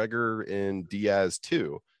McGregor and Diaz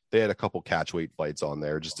too. They had a couple catch weight fights on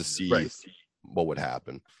there just to see what would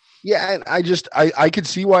happen. Yeah, and I could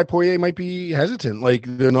see why Poirier might be hesitant. Like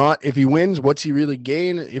they're not. If he wins, what's he really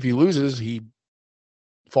gain? If he loses, he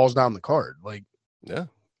falls down the card. Like, yeah,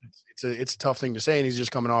 it's a tough thing to say, and he's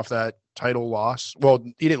just coming off that title loss. Well,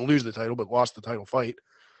 he didn't lose the title, but lost the title fight.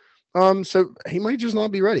 So he might just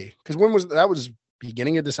not be ready because that was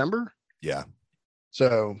beginning of December. Yeah.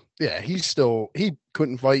 So yeah, he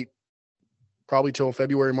couldn't fight probably till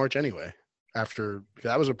February, March anyway. After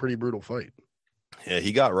that was a pretty brutal fight. Yeah,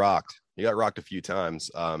 he got rocked. He got rocked a few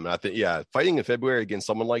times. I think, fighting in February against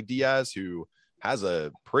someone like Diaz, who has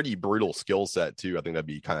a pretty brutal skill set too, I think that'd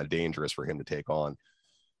be kind of dangerous for him to take on.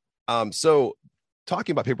 So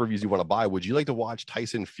talking about pay-per-views you want to buy, would you like to watch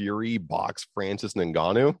Tyson Fury box Francis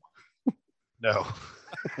Ngannou? No,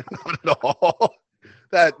 not at all.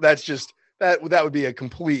 That's just that would be a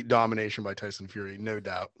complete domination by Tyson Fury, no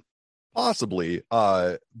doubt. Possibly.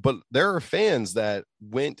 But there are fans that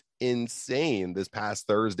went insane this past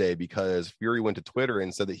Thursday because Fury went to Twitter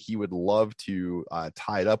and said that he would love to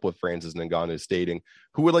tie it up with Francis Ngannou, stating,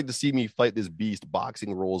 "Who would like to see me fight this beast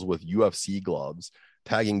boxing rules with UFC gloves?"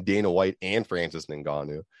 Tagging Dana White and Francis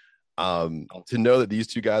Ngannou. To know that these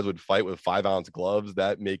two guys would fight with 5-ounce gloves,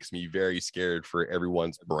 that makes me very scared for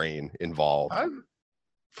everyone's brain involved.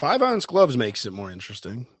 5-ounce gloves makes it more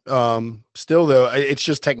interesting. Still though, it's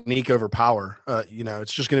just technique over power.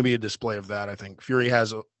 It's just going to be a display of that. I think Fury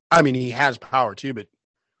he has power too, but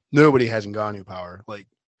nobody has Ngannou power. Like,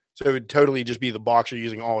 so it would totally just be the boxer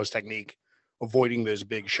using all his technique, avoiding those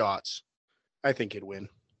big shots. I think he'd win.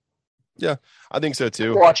 Yeah, I think so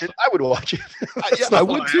too. I would watch it. I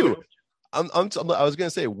would too. I was going to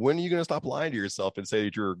say, when are you going to stop lying to yourself and say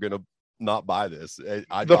that you're going to not buy this? The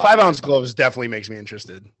 5-ounce gloves definitely makes me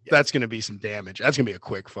interested. Yeah. That's going to be some damage. That's going to be a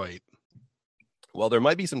quick fight. Well, there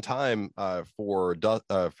might be some time for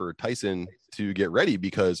Tyson to get ready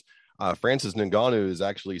because Francis Ngannou is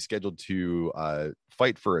actually scheduled to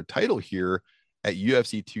fight for a title here at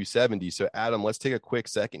UFC 270. So, Adam, let's take a quick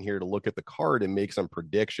second here to look at the card and make some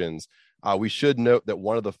predictions. We should note that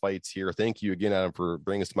one of the fights here, thank you again, Adam, for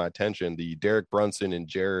bringing this to my attention, the Derek Brunson and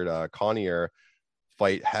Jared Cannonier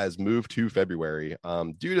fight has moved to February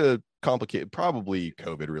due to complicated, probably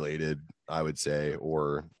COVID related, I would say,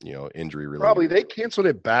 or injury related. Probably they canceled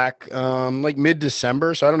it back like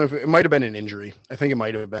mid-December, so I don't know if it might have been an injury. I think it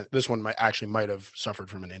might have been. This one might have suffered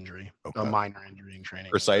from an injury, a minor injury in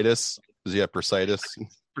training. Bursitis? Does he have bursitis?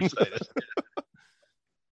 Bursitis.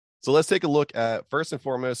 So let's take a look at, first and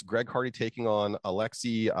foremost, Greg Hardy taking on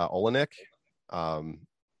Alexei Oleinik.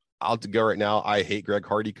 I'll go right now. I hate Greg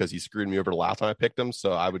Hardy because he screwed me over the last time I picked him,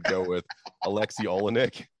 so I would go with Alexei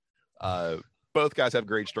Oleinik. Both guys have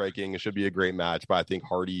great striking. It should be a great match, but I think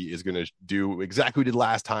Hardy is going to do exactly what he did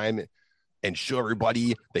last time and show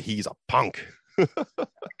everybody that he's a punk.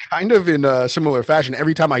 Kind of in a similar fashion.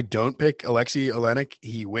 Every time I don't pick Alexei Olenek,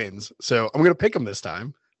 he wins. So I'm going to pick him this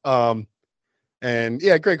time. And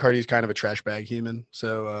yeah, Greg Hardy's kind of a trash bag human.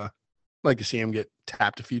 So I'd like to see him get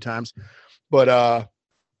tapped a few times. But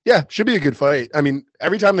yeah, should be a good fight. I mean,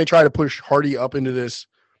 every time they try to push Hardy up into this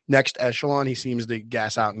next echelon, he seems to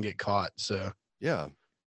gas out and get caught. So yeah.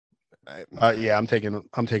 Yeah, I'm taking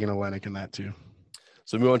Olenek in that too.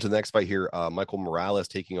 So move on to the next fight here. Michael Morales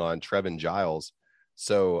taking on Trevin Giles.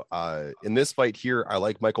 So in this fight here, I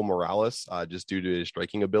like Michael Morales just due to his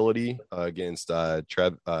striking ability against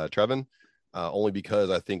Trevin, only because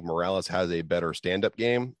I think Morales has a better stand-up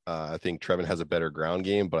game. I think Trevin has a better ground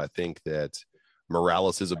game, but I think that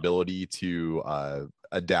Morales' ability to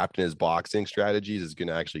adapt in his boxing strategies is going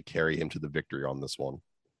to actually carry him to the victory on this one.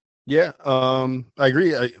 Yeah, I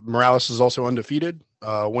agree. Morales is also undefeated,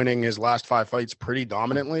 winning his last 5 fights pretty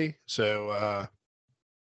dominantly. So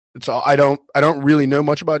it's all. I don't really know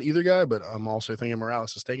much about either guy, but I'm also thinking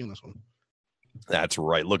Morales is taking this one. That's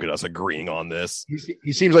right. Look at us agreeing on this.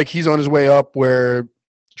 He seems like he's on his way up, where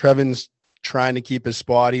Trevin's trying to keep his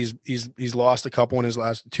spot. He's lost a couple in his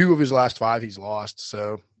last 2 of his last 5. He's lost.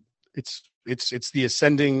 So it's the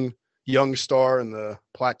ascending young star and the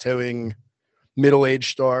plateauing middle-aged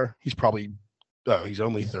star. He's probably he's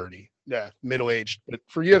only 30. Yeah, middle-aged. But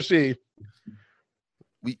for UFC,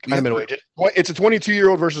 kind of middle-aged. It's a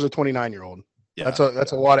 22-year-old versus a 29-year-old. Yeah.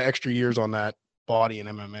 That's a lot of extra years on that body in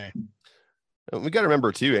MMA. We got to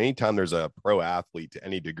remember too, anytime there's a pro athlete to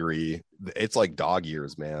any degree, it's like dog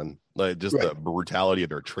years, man. Like just the brutality of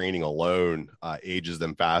their training alone ages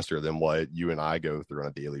them faster than what you and I go through on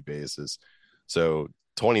a daily basis. So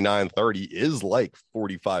 29, 30 is like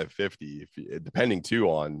 45, 50, depending too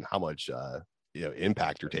on how much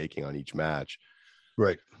impact you're taking on each match.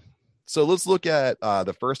 Right. So let's look at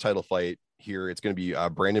the first title fight here. It's going to be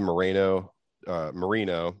Brandon Marino,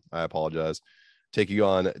 I apologize, taking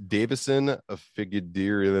on Davison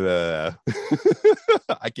Figueiredo.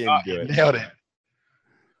 I can't do it. Nailed it.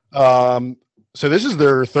 So this is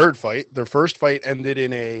their third fight. Their first fight ended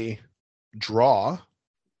in a draw.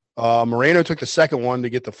 Moreno took the second one to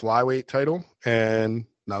get the flyweight title, and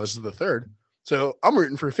now this is the third. So I'm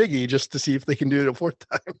rooting for Figgy just to see if they can do it a fourth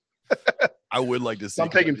time. I would like to see. I'm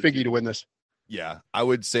taking Figgy to win this. Yeah, I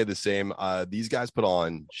would say the same. These guys put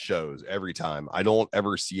on shows every time. I don't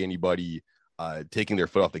ever see anybody taking their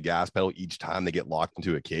foot off the gas pedal each time they get locked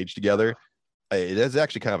into a cage together. It is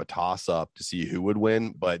actually kind of a toss-up to see who would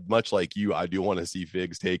win, but much like you, I do want to see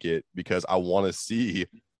Figs take it because I want to see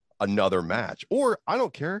another match. Or I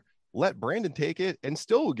don't care, let Brandon take it and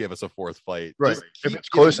still give us a fourth fight. Right. If it's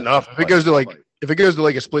close enough. If it goes to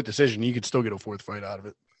like a split decision, you could still get a fourth fight out of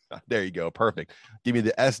it. There you go. Perfect. Give me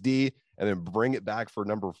the SD and then bring it back for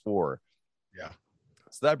number 4. Yeah.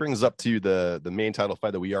 So that brings us up to the main title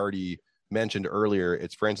fight that we already mentioned earlier.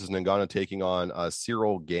 It's Francis Ngannou taking on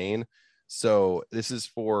Cyril Gane. So this is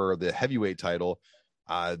for the heavyweight title.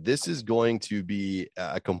 This is going to be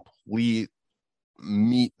a complete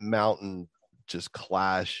meat mountain just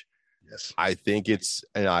clash. Yes. I think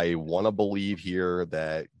and I want to believe here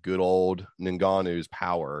that good old Ngannou's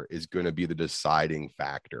power is going to be the deciding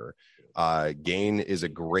factor. Gane is a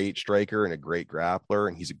great striker and a great grappler,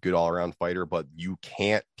 and he's a good all-around fighter, but you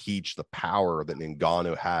can't teach the power that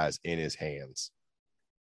Ngannou has in his hands.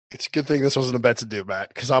 It's a good thing this wasn't a bet to do, Matt,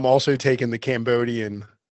 because I'm also taking the Cambodian.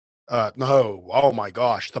 Oh my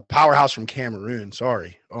gosh, the powerhouse from Cameroon.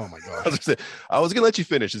 Sorry. Oh my gosh. I was gonna let you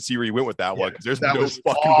finish and see where you went with that one, because there's no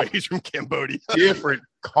fucking ways from Cambodia. Different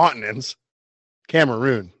continents.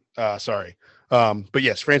 Cameroon. Sorry. But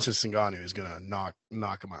yes, Francis Ngannou is gonna knock him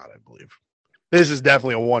out, I believe. This is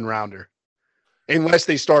definitely a one-rounder, unless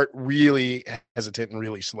they start really hesitant and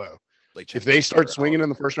really slow. Like if they start swinging in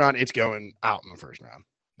the first round, it's going out in the first round.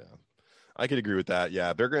 Yeah, I could agree with that.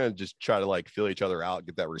 Yeah, they're gonna just try to like feel each other out,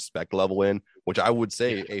 get that respect level in, which I would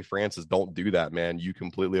say, hey, Francis, don't do that, man. You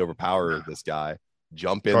completely overpower this guy.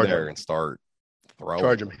 Jump in there and start throwing.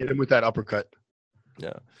 Charge him. Hit him with that uppercut.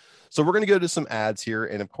 Yeah. So we're going to go to some ads here.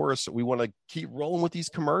 And of course, we want to keep rolling with these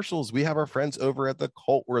commercials. We have our friends over at the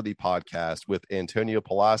Cultworthy podcast with Antonio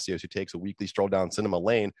Palacios, who takes a weekly stroll down cinema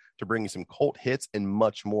lane to bring you some cult hits and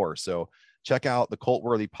much more. So check out the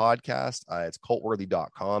Cultworthy podcast. It's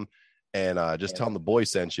cultworthy.com. And just tell them the boy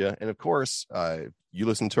sent you. And of course, you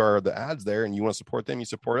listen to the ads there and you want to support them, you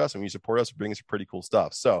support us. And when you support us, we bring us some pretty cool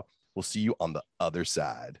stuff. So we'll see you on the other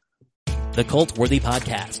side. The Cult-Worthy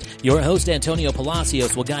Podcast. Your host, Antonio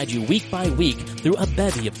Palacios, will guide you week by week through a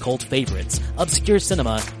bevy of cult favorites, obscure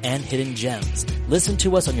cinema, and hidden gems. Listen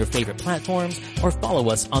to us on your favorite platforms or follow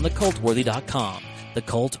us on thecultworthy.com. The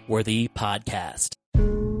Cult-Worthy Podcast.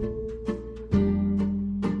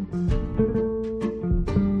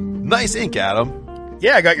 Nice ink, Adam.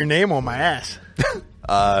 Yeah, I got your name on my ass.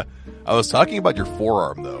 I was talking about your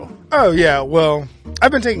forearm, though. Oh, yeah. Well,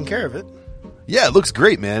 I've been taking care of it. Yeah, it looks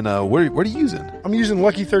great, man. What are you using? I'm using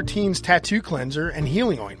Lucky 13's tattoo cleanser and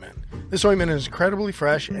healing ointment. This ointment is incredibly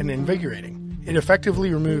fresh and invigorating. It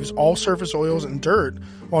effectively removes all surface oils and dirt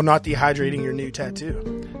while not dehydrating your new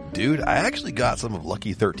tattoo. Dude, I actually got some of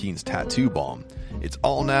Lucky 13's tattoo balm. It's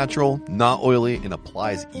all natural, not oily, and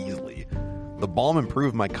applies easily. The balm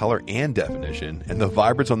improved my color and definition, and the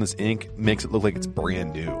vibrance on this ink makes it look like it's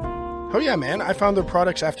brand new. Oh yeah, man. I found their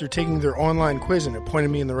products after taking their online quiz and it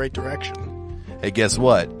pointed me in the right direction. Hey, guess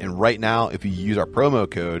what? And right now, if you use our promo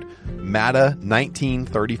code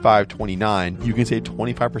MATA193529, you can save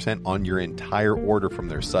 25% on your entire order from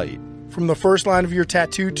their site. From the first line of your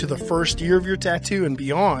tattoo to the first year of your tattoo and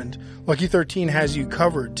beyond, Lucky 13 has you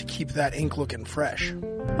covered to keep that ink looking fresh.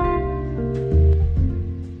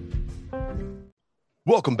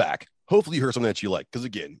 Welcome back. Hopefully you heard something that you like. Because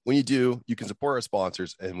again, when you do, you can support our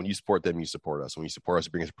sponsors. And when you support them, you support us. When you support us,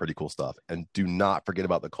 you bring us pretty cool stuff. And do not forget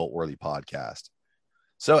about the Cult-Worthy Podcast.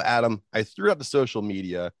 So, Adam, I threw out the social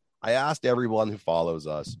media. I asked everyone who follows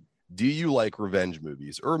us, do you like revenge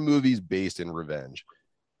movies or movies based in revenge?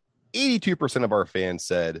 82% of our fans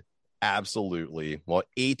said absolutely. Well,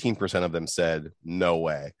 18% of them said no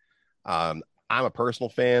way. I'm a personal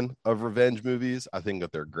fan of revenge movies. I think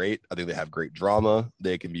that they're great. I think they have great drama.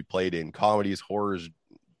 They can be played in comedies, horrors,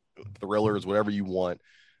 thrillers, whatever you want.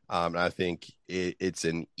 And I think it's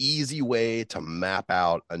an easy way to map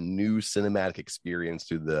out a new cinematic experience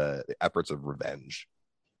through the efforts of revenge.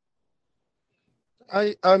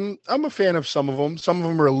 I'm a fan of some of them. Some of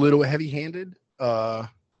them are a little heavy-handed, but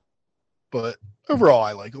overall,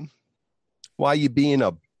 I like them. Why you being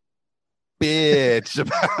a bitch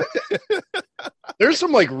about it? There's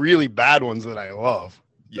some like really bad ones that I love.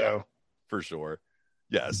 Yeah, for sure.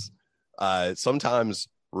 Yes. Sometimes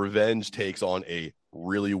revenge takes on a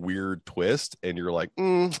really weird twist, and you're like,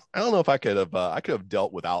 I don't know if I could have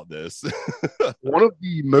dealt without this. One of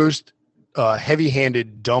the most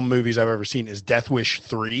heavy-handed dumb movies I've ever seen is Death Wish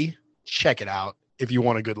 3. Check it out if you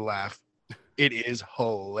want a good laugh. It is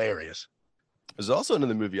hilarious. There's also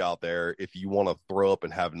another movie out there if you want to throw up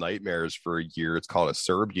and have nightmares for a year. It's called a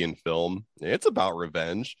Serbian film. It's about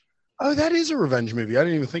revenge. Oh, that is a revenge movie. I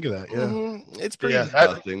didn't even think of that. Yeah, it's pretty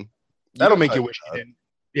disgusting. That'll make you wish you didn't.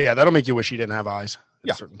 Yeah, that'll make you wish you didn't have eyes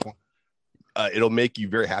at a certain point. It'll make you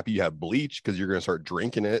very happy you have bleach because you're going to start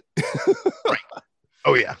drinking it. Right.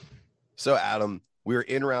 Oh, yeah. So, Adam, we're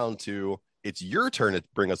in round 2. It's your turn to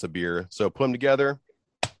bring us a beer. So put them together.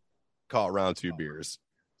 Call it round 2 beers.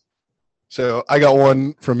 So I got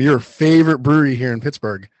one from your favorite brewery here in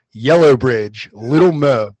Pittsburgh, Yellow Bridge, Little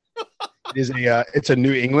Mo. It's a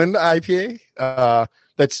New England IPA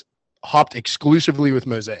that's hopped exclusively with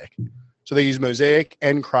Mosaic. So they use Mosaic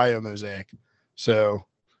and Cryo Mosaic. So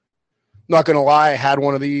not going to lie, I had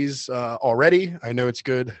one of these already. I know it's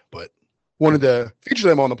good, but wanted to feature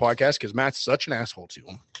them on the podcast because Matt's such an asshole to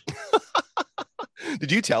them.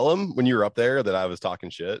 Did you tell him when you were up there that I was talking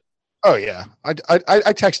shit? Oh, yeah. I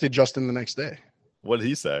texted Justin the next day. What did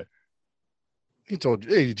he say? He told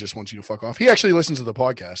you he just wants you to fuck off. He actually listens to the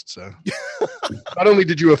podcast. So not only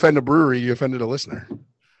did you offend a brewery, you offended a listener.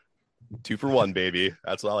 2 for 1, baby.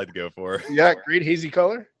 That's what I like to go for. Yeah. Great hazy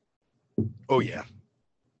color. Oh, yeah.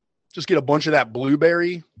 Just get a bunch of that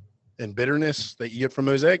blueberry and bitterness that you get from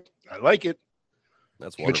Mosaic. I like it.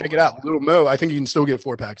 That's wonderful. wonderful. Check it out. Little Mo. I think you can still get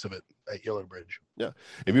 4 packs of it at Yellow Bridge. Yeah.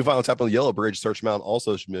 If you find what's happening on Yellow Bridge, search them out on all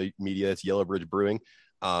social media. It's Yellow Bridge Brewing.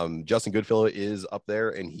 Justin Goodfellow is up there,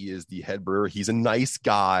 and he is the head brewer. He's a nice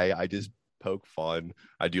guy. I just poke fun.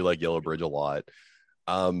 I do like Yellow Bridge a lot.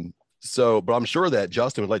 But I'm sure that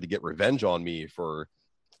Justin would like to get revenge on me for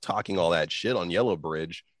talking all that shit on Yellow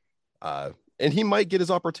Bridge. And he might get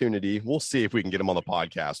his opportunity. We'll see if we can get him on the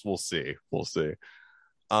podcast. We'll see.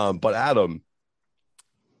 But Adam,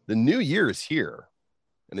 the new year is here,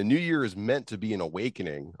 and the new year is meant to be an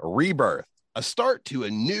awakening, a rebirth, a start to a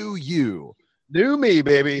new you. New me,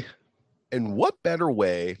 baby. And what better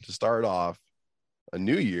way to start off a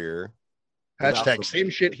new year? Hashtag same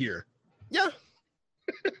shit here. Yeah,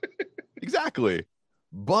 exactly.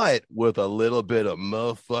 But with a little bit of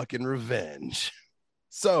motherfucking revenge.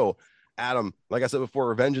 So, Adam, like I said before,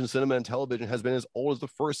 revenge in cinema and television has been as old as the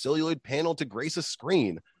first celluloid panel to grace a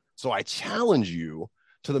screen. So I challenge you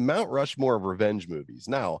to the Mount Rushmore of revenge movies.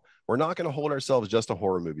 Now, we're not going to hold ourselves just to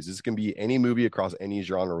horror movies. This can be any movie across any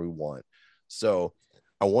genre we want. So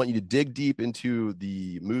I want you to dig deep into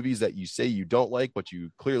the movies that you say you don't like, but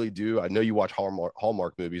you clearly do. I know you watch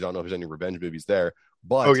Hallmark movies. I don't know if there's any revenge movies there,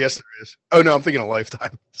 but Oh, yes, there is. Oh, no, I'm thinking of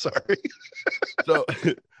Lifetime. Sorry. so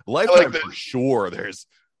Lifetime for sure. There's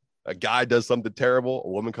a guy does something terrible, a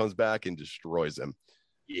woman comes back and destroys him.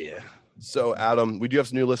 Yeah. So Adam, we do have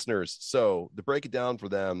some new listeners. So to break it down for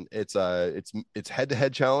them, it's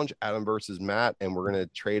head-to-head challenge, Adam versus Matt, and we're gonna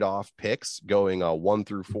trade off picks going 1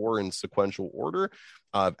 through 4 in sequential order.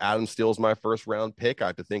 If Adam steals my first round pick, I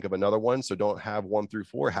have to think of another one. So don't have 1 through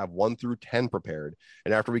 4, have 1 through 10 prepared.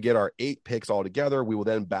 And after we get our 8 picks all together, we will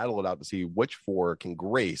then battle it out to see which 4 can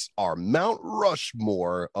grace our Mount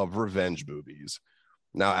Rushmore of revenge movies.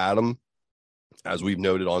 Now, Adam, as we've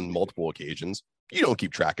noted on multiple occasions, you don't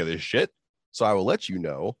keep track of this shit. So I will let you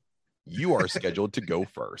know you are scheduled to go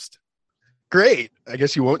first. Great. I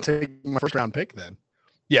guess you won't take my first round pick then.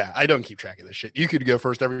 Yeah, I don't keep track of this shit. You could go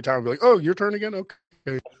first every time and be like, oh, your turn again?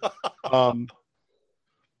 Okay.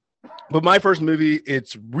 But my first movie,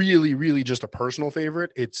 it's really, really just a personal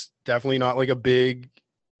favorite. It's definitely not like a big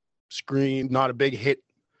screen, not a big hit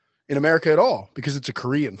in America at all, because it's a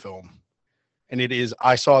Korean film. And it is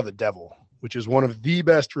I Saw the Devil, which is one of the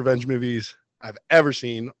best revenge movies I've ever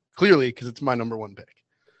seen, clearly because it's my number 1 pick.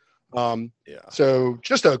 So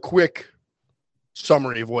just a quick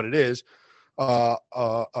summary of what it is. A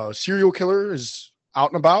serial killer is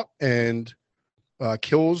out and about and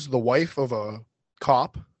kills the wife of a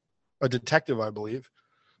cop, a detective, I believe.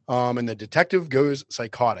 And the detective goes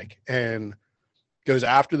psychotic and goes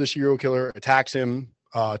after the serial killer, attacks him,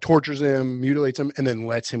 tortures him, mutilates him, and then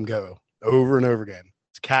lets him go over and over again.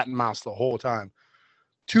 It's cat and mouse the whole time,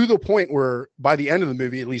 to the point where by the end of the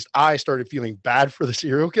movie, at least I started feeling bad for the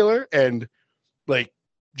serial killer and like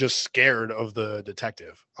just scared of the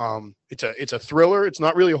detective. It's a thriller. It's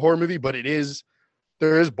not really a horror movie, but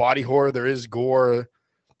there is body horror. There is gore.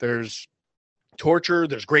 There's torture.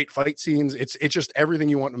 There's great fight scenes. It's just everything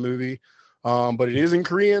you want in a movie. But it is in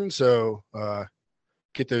Korean. So,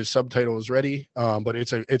 get those subtitles ready. But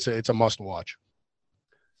it's a must watch.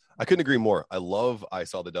 I couldn't agree more. I love I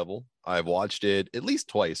Saw the Devil. I've watched it at least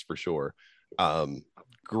twice for sure.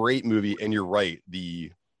 Great movie. And you're right.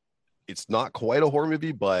 It's not quite a horror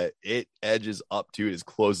movie, but it edges up to it as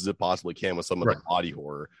close as it possibly can with some of the body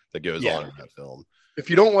horror that goes on in that film.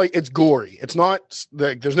 If you don't like, it's gory. It's not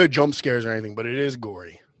like there's no jump scares or anything, but it is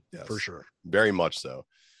gory. Yes, for sure. Very much so.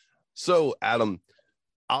 So Adam,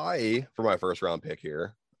 for my first round pick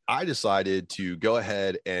here, I decided to go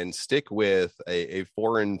ahead and stick with a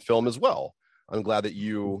foreign film as well. I'm glad that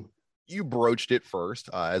you broached it first,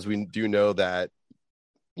 as we do know that,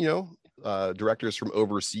 directors from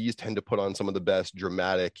overseas tend to put on some of the best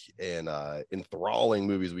dramatic and enthralling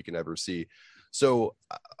movies we can ever see. So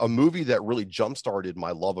a movie that really jump-started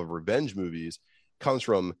my love of revenge movies comes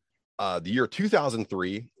from the year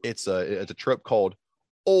 2003. It's a trip called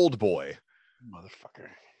Old Boy. Motherfucker.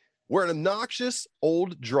 Where an obnoxious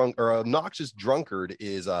drunkard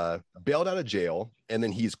is bailed out of jail, and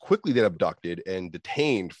then he's quickly then abducted and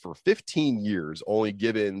detained for 15 years, only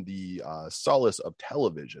given the solace of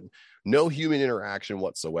television. No human interaction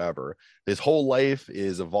whatsoever. His whole life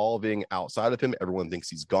is evolving outside of him. Everyone thinks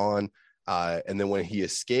he's gone. And then when he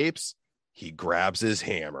escapes, he grabs his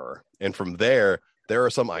hammer. And from there are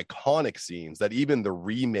some iconic scenes that even the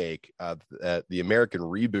remake, the American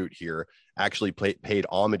reboot here, actually paid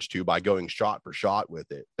homage to by going shot for shot with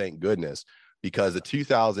it. Thank goodness, because the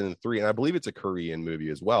 2003, and I believe it's a Korean movie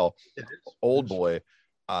as well, Old Boy,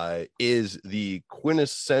 is the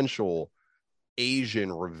quintessential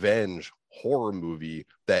Asian revenge horror movie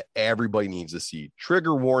that everybody needs to see.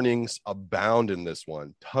 Trigger warnings abound in this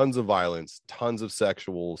one. Tons of violence, tons of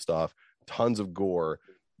sexual stuff, tons of gore,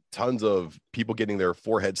 tons of people getting their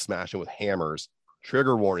forehead smashed in with hammers.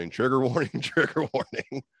 Trigger warning, trigger warning, trigger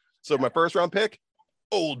warning. So my first round pick,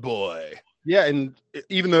 Old Boy. Yeah, and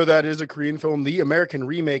even though that is a Korean film, the American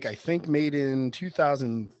remake, I think made in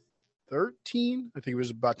 2013, I think it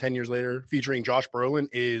was about 10 years later, featuring Josh Brolin,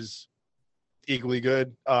 is equally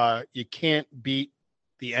good. You can't beat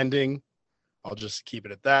the ending. I'll just keep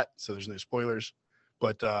it at that, so there's no spoilers.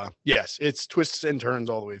 But yes, it's twists and turns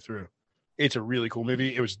all the way through. It's a really cool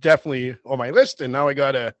movie. It was definitely on my list, and now I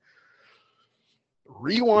gotta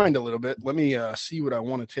rewind a little bit. Let me see what I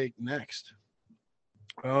want to take next.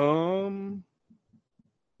 I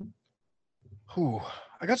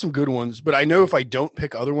got some good ones, but I know if I don't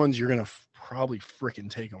pick other ones, you're gonna probably freaking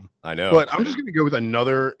take them. I know, but I'm just gonna go with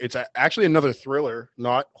another. It's actually another thriller,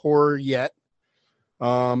 not horror yet.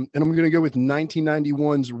 And I'm going to go with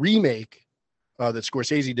 1991's remake that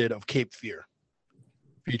Scorsese did of Cape Fear,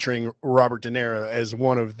 featuring Robert De Niro as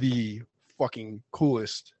one of the fucking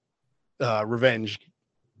coolest revenge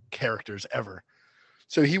characters ever.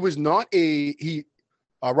 So he was not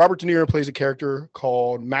Robert De Niro plays a character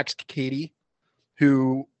called Max Cady,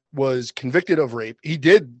 who was convicted of rape. He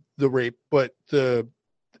did the rape, but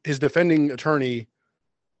his defending attorney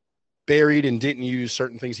buried and didn't use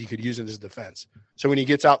certain things he could use in his defense. So when he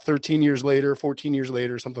gets out 13 years later, 14 years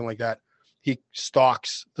later, something like that, he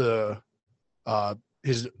stalks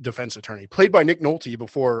his defense attorney, played by Nick Nolte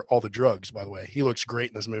before all the drugs, by the way. He looks great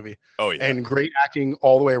in this movie. Oh, yeah. And great acting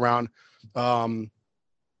all the way around.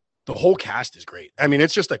 The whole cast is great. I mean,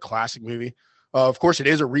 it's just a classic movie. Of course, it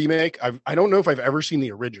is a remake. I don't know if I've ever seen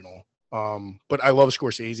the original, but I love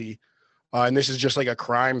Scorsese. And this is just like a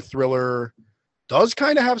crime thriller. Does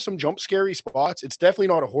kind of have some jump scary spots. It's definitely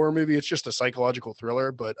not a horror movie. It's just a psychological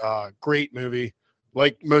thriller, but great movie.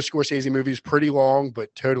 Like most Scorsese movies, pretty long,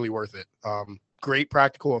 but totally worth it. Great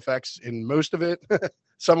practical effects in most of it.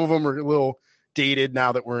 Some of them are a little dated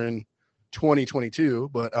now that we're in 2022,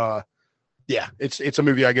 but yeah, it's a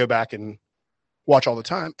movie I go back and watch all the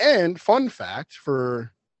time. And fun fact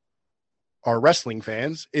for our wrestling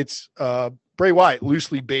fans, it's Bray Wyatt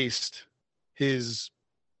loosely based his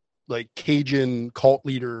like Cajun cult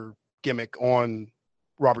leader gimmick on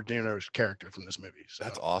Robert De Niro's character from this movie. So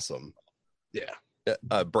that's awesome. Yeah.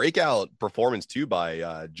 Breakout performance too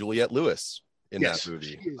by Juliette Lewis in that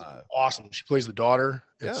movie. Awesome. She plays the daughter.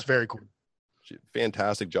 It's very cool.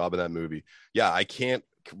 Fantastic job in that movie. Yeah, I can't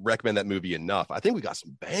recommend that movie enough. I think we got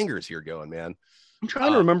some bangers here going, man. I'm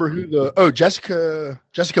trying to remember who Jessica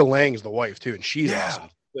Lange is the wife too, and she's awesome.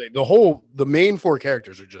 The main four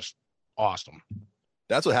characters are just awesome.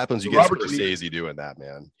 That's what happens. You get Scorsese doing that,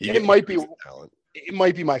 man. It might be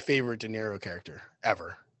my favorite De Niro character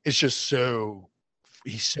ever. It's just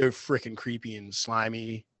he's so freaking creepy and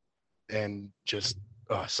slimy and just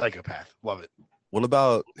psychopath. Love it. What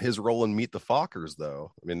about his role in Meet the Fockers,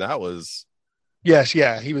 though? I mean, that was... Yes,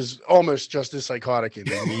 yeah. He was almost just as psychotic in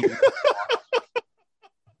Meet.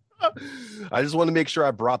 I just want to make sure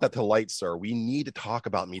I brought that to light, sir. We need to talk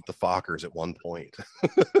about Meet the Fockers at one point.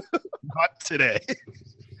 Not today.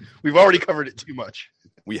 We've already covered it too much.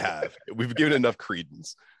 We have. We've given enough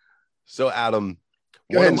credence. So, Adam...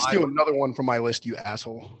 Go ahead and steal another one from my list, you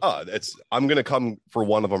asshole. I'm going to come for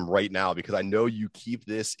one of them right now because I know you keep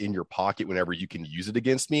this in your pocket whenever you can use it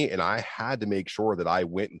against me. And I had to make sure that I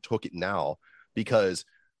went and took it now because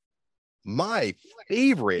my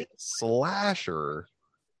favorite slasher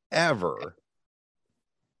ever,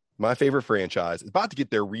 my favorite franchise, is about to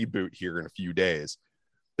get their reboot here in a few days.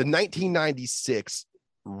 The 1996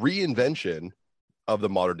 reinvention of the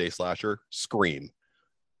modern day slasher, Scream,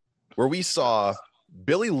 where we saw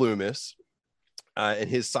Billy Loomis and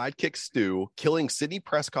his sidekick Stu killing Sidney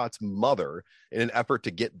Prescott's mother in an effort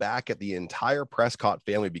to get back at the entire Prescott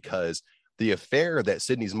family because the affair that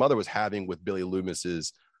Sidney's mother was having with Billy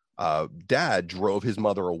Loomis's dad drove his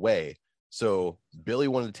mother away. So Billy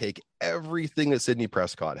wanted to take everything that Sidney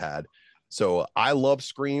Prescott had. So I love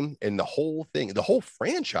Scream and the whole thing, the whole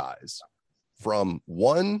franchise from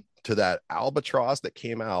one to that Albatross that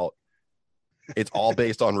came out. It's all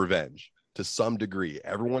based on revenge. To some degree,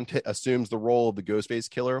 everyone assumes the role of the Ghostface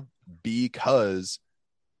killer because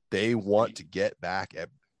they want to get back at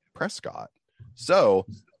Prescott. So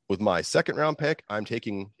with my second round pick, I'm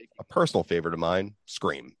taking a personal favorite of mine,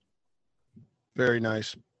 Scream. Very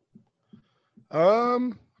nice.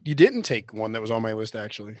 You didn't take one that was on my list,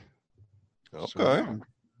 actually. Okay. So,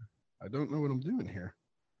 I don't know what I'm doing here.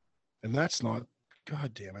 And that's not,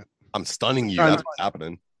 God damn it. I'm stunning you. That's what's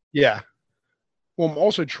happening. Yeah. Well, I'm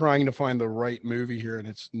also trying to find the right movie here, and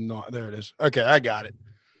it's not. There it is. Okay, I got it.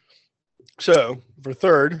 So for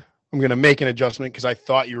third, I'm going to make an adjustment because I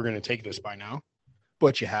thought you were going to take this by now,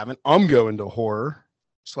 but you haven't. I'm going to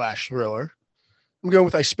horror/thriller. I'm going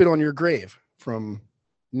with I Spit on Your Grave from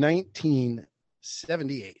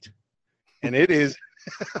 1978. And it is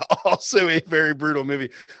also a very brutal movie.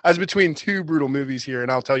 I was between two brutal movies here,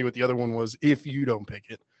 and I'll tell you what the other one was if you don't pick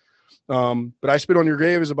it. But I Spit on Your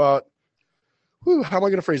Grave is about... how am I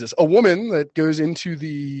going to phrase this? A woman that goes into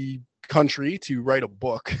the country to write a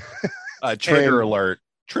book. Trigger alert.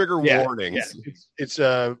 Trigger warnings. Yeah. It's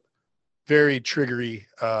very triggery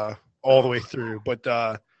all the way through.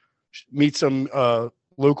 But meet some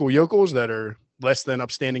local yokels that are less than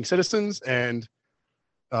upstanding citizens and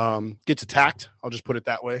gets attacked. I'll just put it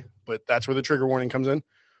that way. But that's where the trigger warning comes in.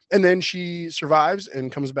 And then she survives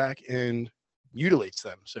and comes back and mutilates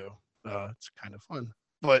them. So it's kind of fun.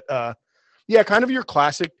 But... yeah, kind of your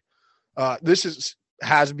classic. This is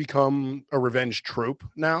has become a revenge trope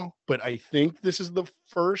now, but I think this is the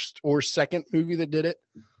first or second movie that did it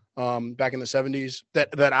back in the 70s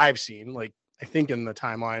that I've seen. Like, I think in the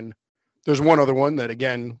timeline, there's one other one that,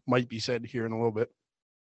 again, might be said here in a little bit.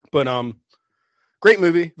 But great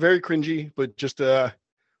movie, very cringy, but just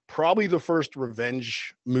probably the first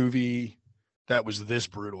revenge movie that was this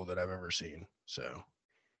brutal that I've ever seen. So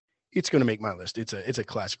it's going to make my list. It's a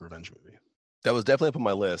classic revenge movie. That was definitely up on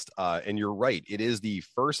my list. And you're right. It is the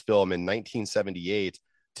first film in 1978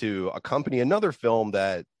 to accompany another film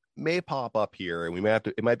that may pop up here, and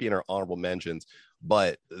it might be in our honorable mentions,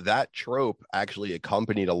 but that trope actually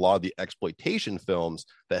accompanied a lot of the exploitation films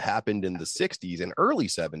that happened in the 60s and early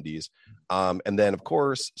 70s. And then, of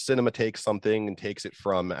course, cinema takes something and takes it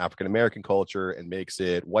from African-American culture and makes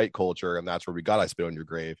it white culture. And that's where we got I Spit on Your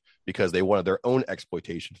Grave, because they wanted their own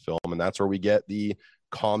exploitation film. And that's where we get the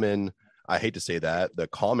common, I hate to say that, the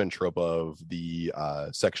common trope of the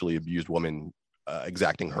sexually abused woman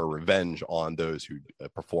exacting her revenge on those who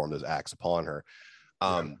perform those acts upon her.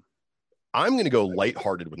 I'm going to go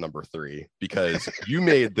lighthearted with number 3 because you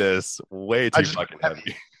made this way too fucking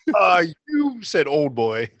heavy. You said Old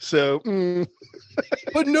Boy, so.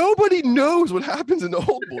 But nobody knows what happens in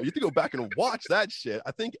Old Boy. You have to go back and watch that shit.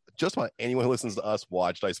 I think just about anyone who listens to us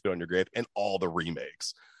watched I Spit on Your Grave and all the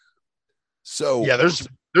remakes. So yeah,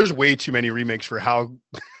 there's way too many remakes for how.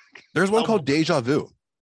 There's one called Deja Vu.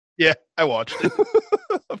 Yeah, I watched it.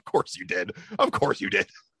 Of course you did. Of course you did.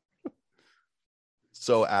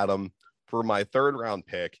 So, Adam, for my third round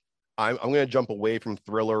pick, I'm going to jump away from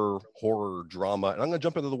thriller, horror, drama, and I'm going to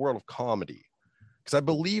jump into the world of comedy. Because I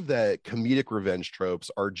believe that comedic revenge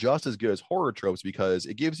tropes are just as good as horror tropes because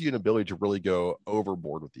it gives you an ability to really go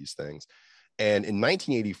overboard with these things. And in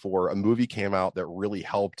 1984, a movie came out that really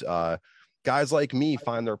helped guys like me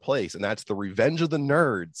find their place, and that's The Revenge of the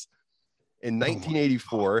Nerds. In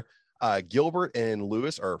 1984, Gilbert and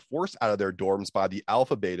Lewis are forced out of their dorms by the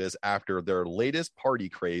Alpha Betas after their latest party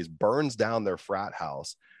craze burns down their frat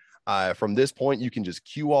house. From this point, you can just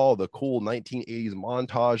cue all the cool 1980s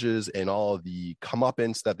montages and all of the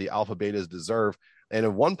comeuppance that the Alpha Betas deserve. And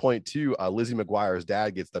at one point, too, Lizzie McGuire's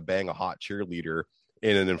dad gets to bang a hot cheerleader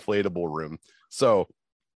in an inflatable room. So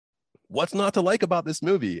what's not to like about this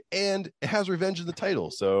movie? And it has revenge in the title.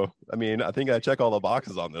 So, I mean, I think I check all the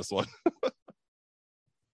boxes on this one.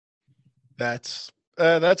 That's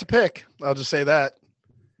a pick. I'll just say that.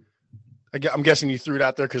 I'm guessing you threw it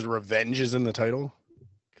out there because revenge is in the title.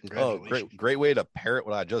 Oh, great way to parrot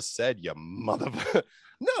what I just said, you motherfucker.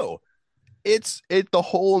 No, the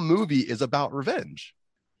whole movie is about revenge.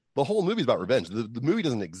 The whole movie is about revenge. The movie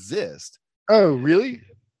doesn't exist. Oh, really?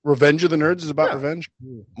 Revenge of the Nerds is about revenge?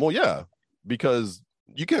 Well, yeah, because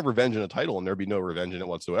you can have revenge in a title and there'd be no revenge in it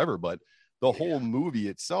whatsoever. But the whole movie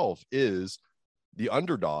itself is the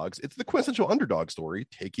underdogs. It's the quintessential underdog story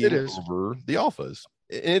taking over the alphas.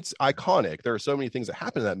 It's iconic. There are so many things that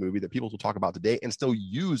happen in that movie that people will talk about today and still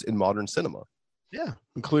use in modern cinema. Yeah,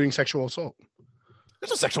 including sexual assault.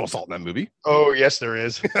 There's a sexual assault in that movie. Oh, yes, there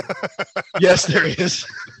is. Yes, there is.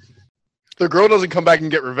 The girl doesn't come back and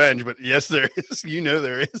get revenge, but yes, there is. You know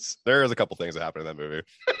there is. There is a couple things that happened in that movie.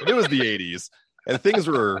 But it was the 80s, and things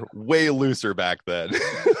were way looser back then.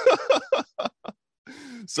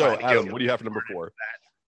 So, Adam, what do you have for number 4?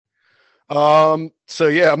 So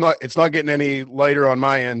yeah, it's not getting any lighter on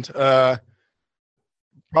my end.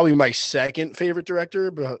 Probably my second favorite director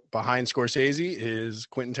behind Scorsese is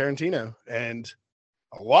Quentin Tarantino, and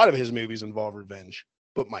a lot of his movies involve revenge.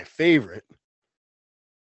 But my favorite,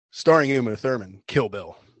 starring Uma Thurman, Kill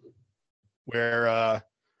Bill, where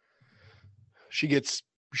she gets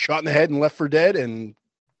shot in the head and left for dead and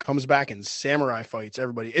comes back and samurai fights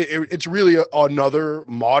everybody. It's really another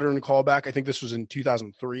modern callback. I think this was in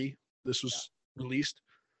 2003. This was released.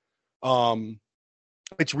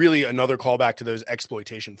 It's really another callback to those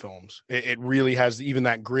exploitation films. It really has even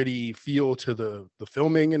that gritty feel to the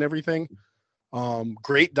filming and everything.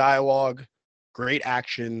 Great dialogue, great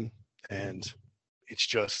action, and it's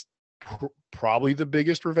just probably the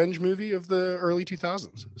biggest revenge movie of the early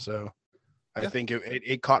 2000s. So I think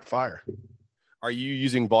it caught fire. Are you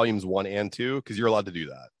using volumes 1 and 2? Because you're allowed to do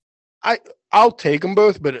that. I'll take them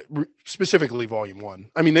both, but specifically volume 1.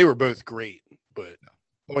 I mean, they were both great, but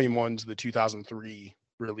volume 1's the 2003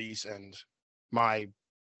 release and my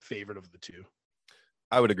favorite of the two.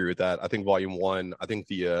 I would agree with that. I think volume 1, I think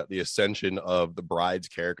the ascension of the bride's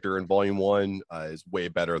character in volume 1 is way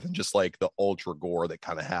better than just like the ultra gore that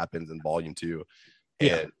kind of happens in volume 2.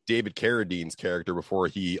 Yeah. And David Carradine's character before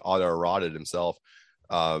he autoeroted himself,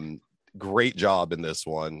 great job in this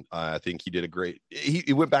one. I think he did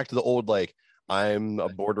he went back to the old, like, I'm a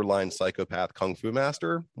borderline psychopath kung fu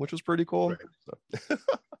master, which was pretty cool. Right. So.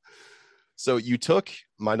 So you took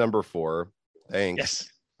my number 4. Thanks.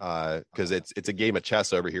 Yes. Because it's a game of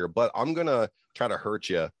chess over here, but I'm gonna try to hurt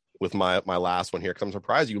you with my last one here because I'm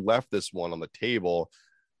surprised you left this one on the table.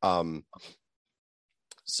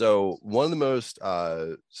 So one of the most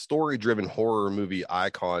story-driven horror movie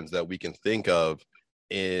icons that we can think of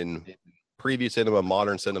in previous cinema,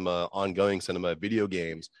 modern cinema, ongoing cinema, video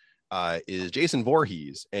games is Jason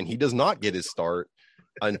Voorhees, and he does not get his start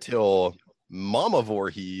until Mama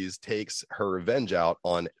Voorhees takes her revenge out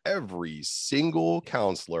on every single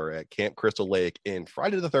counselor at Camp Crystal Lake in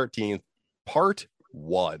Friday the 13th, Part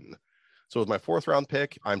 1. So with my 4th round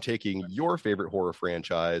pick, I'm taking your favorite horror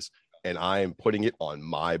franchise, and I'm putting it on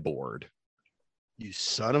my board. You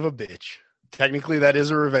son of a bitch. Technically, that is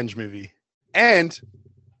a revenge movie. And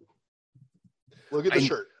look at the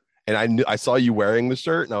shirt. And I saw you wearing the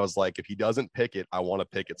shirt, and I was like, if he doesn't pick it, I want to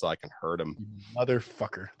pick it so I can hurt him.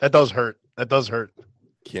 Motherfucker. That does hurt. That does hurt.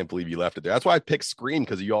 Can't believe you left it there. That's why I picked Scream,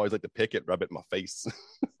 because you always like to pick it, rub it in my face.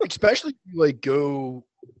 Especially if you like go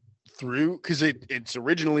through, because it's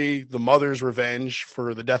originally the mother's revenge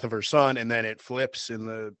for the death of her son, and then it flips in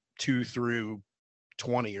the 2 through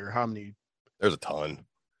 20 or how many There's a ton.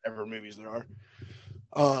 ever movies there are.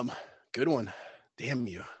 Good one. Damn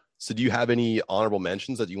you. So do you have any honorable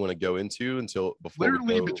mentions that you want to go into before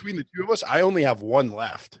Literally we go? between the two of us, I only have one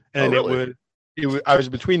left. And really? I was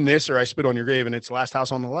between this or I Spit on Your Grave, and it's Last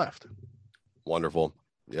House on the Left. Wonderful.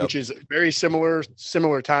 Yep. Which is very similar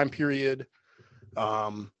time period.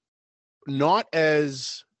 Not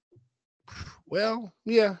as well,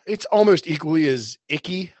 yeah, it's almost equally as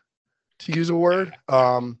icky, to use a word.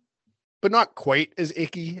 But not quite as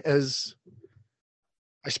icky as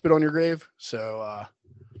I Spit on Your Grave. So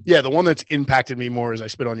yeah, the one that's impacted me more is I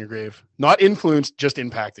Spit on Your Grave. Not influenced, just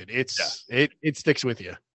impacted. It sticks with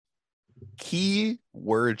you. Key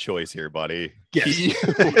word choice here, buddy. Yes. Key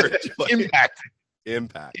word choice.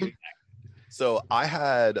 Impact. So I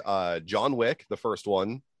had John Wick, the first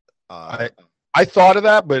one. I thought of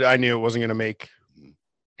that, but I knew it wasn't going to make.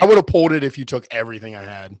 I would have pulled it if you took everything I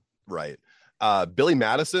had. Right. Billy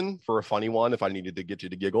Madison for a funny one, if I needed to get you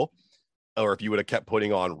to giggle, or if you would have kept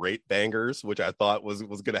putting on rape bangers, which I thought was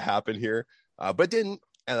going to happen here, but didn't.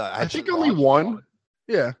 I think only one.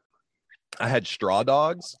 Yeah. I had Straw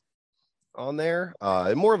Dogs on there.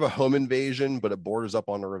 More of a home invasion, but it borders up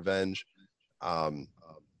on a revenge. I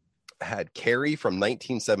had Carrie from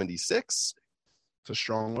 1976. It's a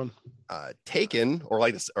strong one. Taken, or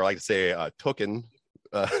like to say Tooken,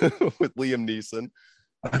 with Liam Neeson.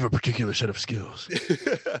 I have a particular set of skills.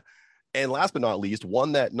 And last but not least,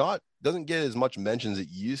 one that doesn't get as much mention as it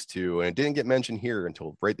used to, and it didn't get mentioned here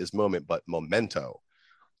until right this moment, but Memento.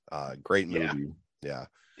 Great movie. Yeah.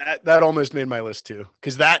 That almost made my list too,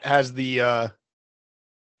 because that has the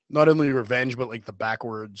not only revenge, but like the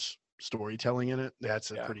backwards storytelling in it.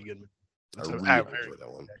 That's a pretty good. I really enjoyed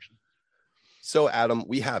that one. So, Adam,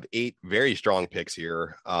 we have 8 very strong picks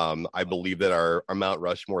here. I believe that our Mount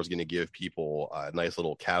Rushmore is going to give people a nice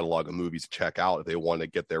little catalog of movies to check out if they want to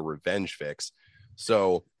get their revenge fix.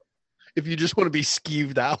 So, if you just want to be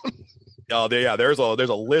skeeved out, there's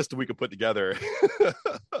a list we could put together.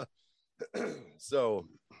 So,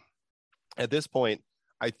 at this point,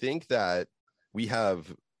 I think that we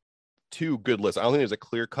have 2 good lists. I don't think there's a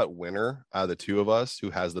clear-cut winner out of the 2 of us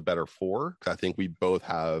who has the better 4. I think we both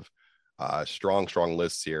have strong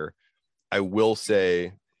lists here. I will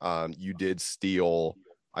say you did steal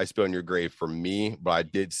I Spit on Your Grave from me, but I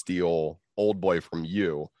did steal Old Boy from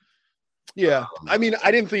you. Yeah. I mean,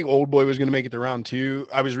 I didn't think Old Boy was going to make it to round 2.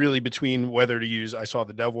 I was really between whether to use I Saw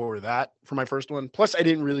the Devil or that for my first one. Plus, I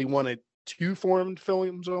didn't really want 2 formed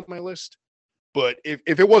films on my list. But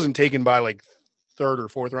if it wasn't taken by like 3rd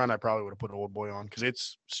or 4th round, I probably would have put Old Boy on because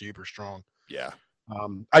it's super strong. Yeah.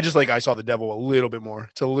 I just like I Saw the Devil a little bit more.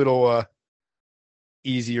 It's a little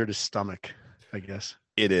easier to stomach, I guess.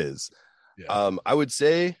 It is. Yeah. I would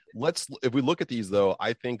say if we look at these though,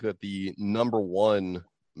 I think that the number 1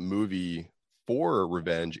 movie for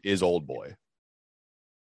revenge is Old Boy.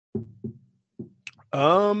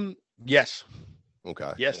 Yes.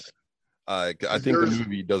 Okay. Yes. I think the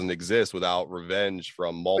movie doesn't exist without revenge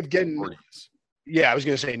from multiple parties. Yeah, I was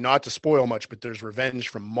going to say not to spoil much, but there's revenge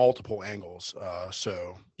from multiple angles.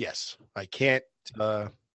 So yes, I can't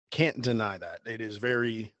deny that. It is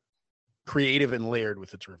very creative and layered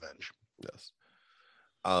with its revenge. Yes.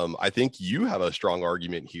 I think you have a strong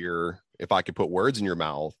argument here. If I could put words in your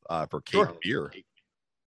mouth for Cape Fear.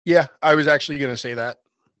 Yeah, I was actually going to say that.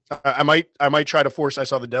 I might try to force I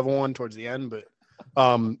Saw the Devil one towards the end, but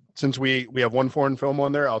Since we have one foreign film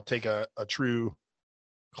on there, I'll take a true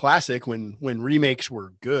classic when remakes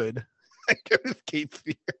were good. I go with Cape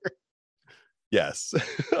Fear. Yes.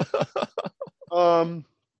 I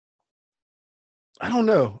don't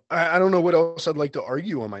know. I don't know what else I'd like to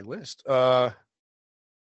argue on my list. I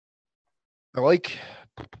like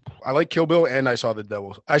Kill Bill and I Saw the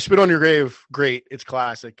Devil. I Spit on Your Grave. Great. It's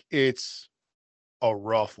classic. It's a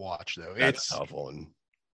rough watch though. That's It's a tough one.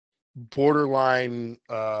 borderline.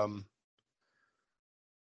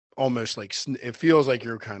 Almost like it feels like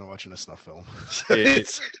you're kind of watching a snuff film.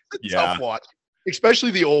 It's a tough watch,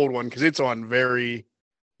 especially the old one because it's on very,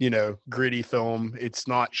 gritty film. It's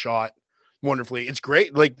not shot wonderfully. It's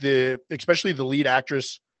great. Like especially the lead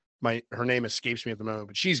actress. Her name escapes me at the moment,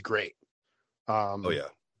 but she's great. Oh yeah.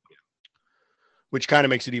 Which kind of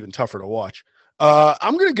makes it even tougher to watch.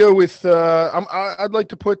 I'm gonna go with. I'd like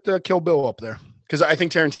to put Kill Bill up there because I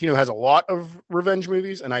think Tarantino has a lot of revenge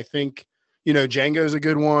movies, and I think. Django's a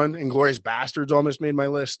good one. Inglourious Bastards almost made my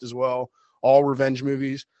list as well. All revenge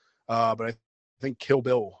movies. But I think Kill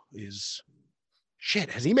Bill is shit.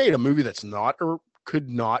 Has he made a movie that's not or could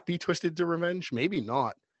not be twisted to revenge? Maybe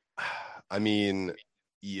not. I mean,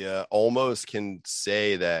 yeah, almost can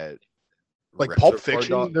say that. Like Pulp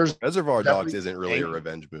Fiction. There's Reservoir Dogs isn't really a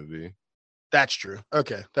revenge movie. That's true.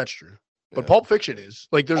 Okay, that's true. But Yeah. Pulp Fiction is.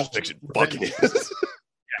 Like there's Pulp Fiction fucking is.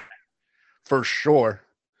 For sure.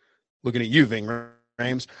 Looking at you, Ving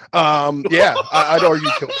Rhames. Yeah, I'd argue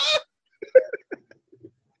Kill Bill.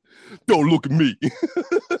 Don't look at me.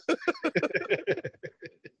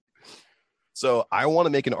 So I want to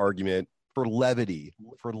make an argument for levity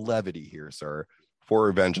here, sir, for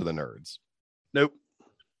Revenge of the Nerds. Nope.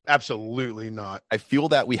 Absolutely not. I feel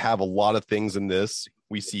that we have a lot of things in this.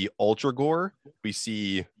 We see ultra gore. We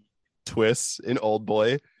see twists in Old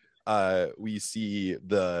Boy. We see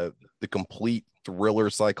the complete thriller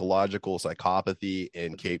psychological psychopathy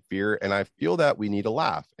in Cape Fear, and I feel that we need a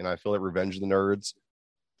laugh, and I feel that Revenge of the Nerds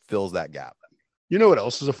fills that gap. You know what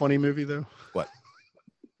else is a funny movie though? What?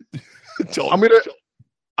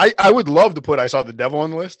 I would love to put I Saw the Devil on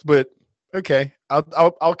the list, but okay,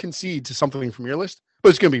 I'll concede to something from your list, but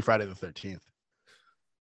it's gonna be Friday the 13th.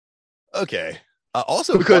 Okay.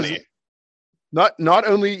 Also because funny. not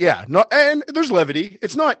only and there's levity.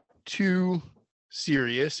 It's not too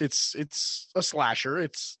serious. It's a slasher.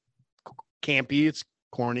 It's campy. It's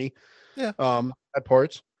corny. Yeah. At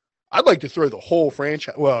parts. I'd like to throw the whole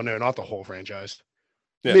franchise. Well, no, not the whole franchise.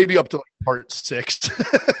 Yeah. Maybe up to like part 6.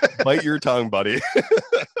 Bite your tongue, buddy.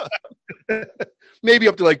 Maybe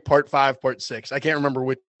up to like part 5, part 6. I can't remember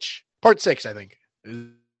which. Part 6, I think,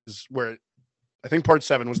 is where I think part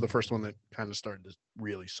 7 was the first one that kind of started to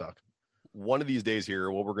really suck. One of these days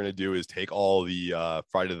here, what we're going to do is take all the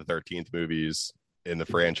Friday the 13th movies in the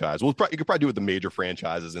franchise. You could probably do it with the major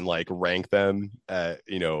franchises and like rank them,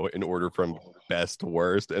 in order from best to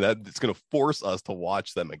worst. And it's going to force us to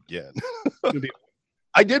watch them again.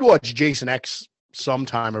 I did watch Jason X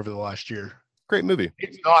sometime over the last year. Great movie.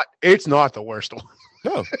 It's not the worst one.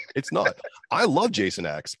 No, it's not. I love Jason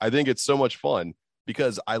X. I think it's so much fun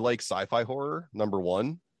because I like sci-fi horror, number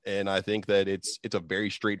one. And I think that it's a very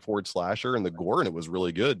straightforward slasher, and the gore in it was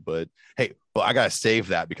really good. But hey, I gotta save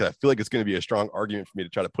that because I feel like it's going to be a strong argument for me to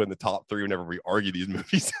try to put in the top 3 whenever we argue these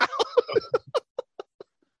movies out.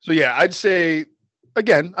 So yeah, I'd say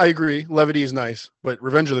again, I agree. Levity is nice, but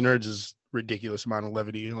Revenge of the Nerds is ridiculous amount of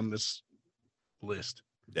levity on this list.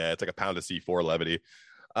 Yeah, it's like a pound of C4 levity.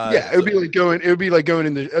 It would be like going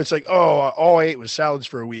in the. It's like, oh, all I ate was salads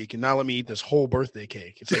for a week, and now let me eat this whole birthday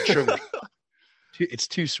cake. It's like sugar. It's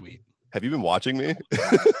too sweet. Have you been watching me?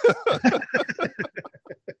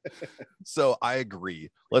 So I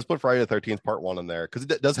agree. Let's put Friday the 13th part 1 in there because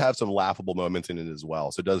it does have some laughable moments in it as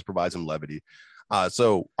well. So it does provide some levity.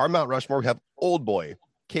 So our Mount Rushmore, we have Old Boy,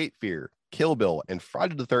 Cape Fear, Kill Bill, and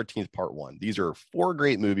Friday the 13th part 1. These are 4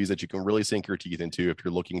 great movies that you can really sink your teeth into if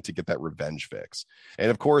you're looking to get that revenge fix. And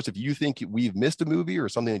of course, if you think we've missed a movie or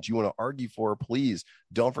something that you want to argue for, please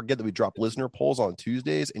don't forget that we drop listener polls on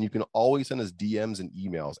Tuesdays, and you can always send us DMs and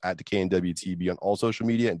emails at DecayandWTB on all social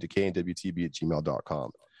media and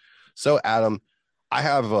decayandwtb@gmail.com. So Adam, I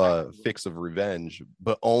have a fix of revenge,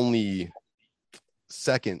 but only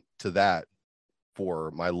second to that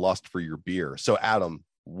for my lust for your beer. So Adam,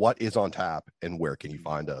 what is on tap and where can you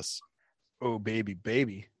find us? Oh,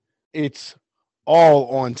 baby. It's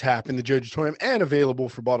all on tap in the Jojatorium and available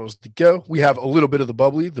for bottles to go. We have a little bit of the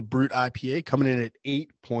bubbly, the Brute IPA coming in at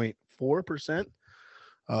 8.4%.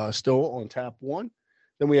 Still on tap 1.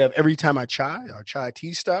 Then we have Every Time I Chai, our chai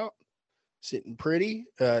tea stout, sitting pretty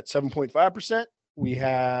at 7.5%. We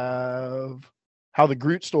have How the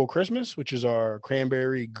Groot Stole Christmas, which is our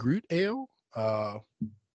cranberry Groot ale that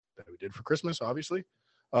we did for Christmas, obviously.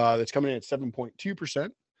 That's coming in at 7.2%.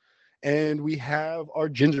 And we have our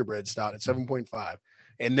gingerbread stout at 7.5.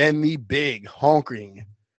 And then the big honking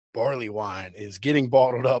barley wine is getting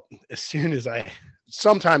bottled up as soon as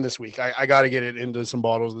sometime this week. I got to get it into some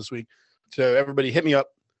bottles this week. So everybody hit me up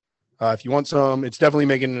if you want some. It's definitely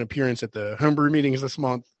making an appearance at the homebrew meetings this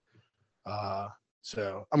month.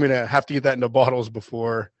 So I'm going to have to get that into bottles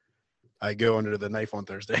before I go under the knife on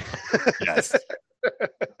Thursday. Yes.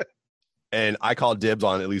 And I call dibs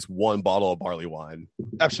on at least one bottle of barley wine.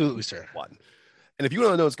 Absolutely, sir. One. And if you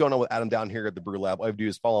want to know what's going on with Adam down here at the Brew Lab, all you have to do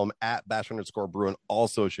is follow him at @bash_brew on all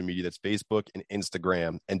social media. That's Facebook and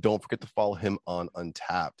Instagram. And don't forget to follow him on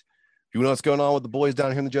Untapped. If you want to know what's going on with the boys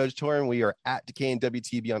down here in the Judgetorium, we are at Decay and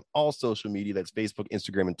WTB on all social media. That's Facebook,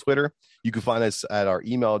 Instagram, and Twitter. You can find us at our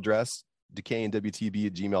email address,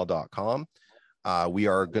 decayandwtb@gmail.com. We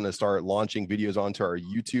are going to start launching videos onto our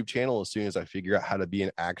YouTube channel as soon as I figure out how to be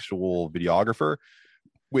an actual videographer,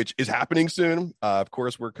 which is happening soon. Of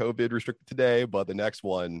course, we're COVID restricted today, but the next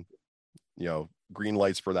one, green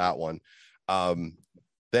lights for that one.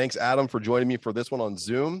 Thanks, Adam, for joining me for this one on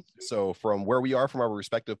Zoom. So from where we are from our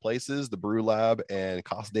respective places, the Brew Lab and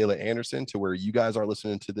Casa de la Anderson, to where you guys are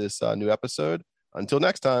listening to this new episode. Until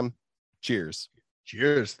next time, cheers.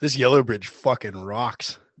 Cheers. This Yellow Bridge fucking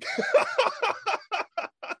rocks.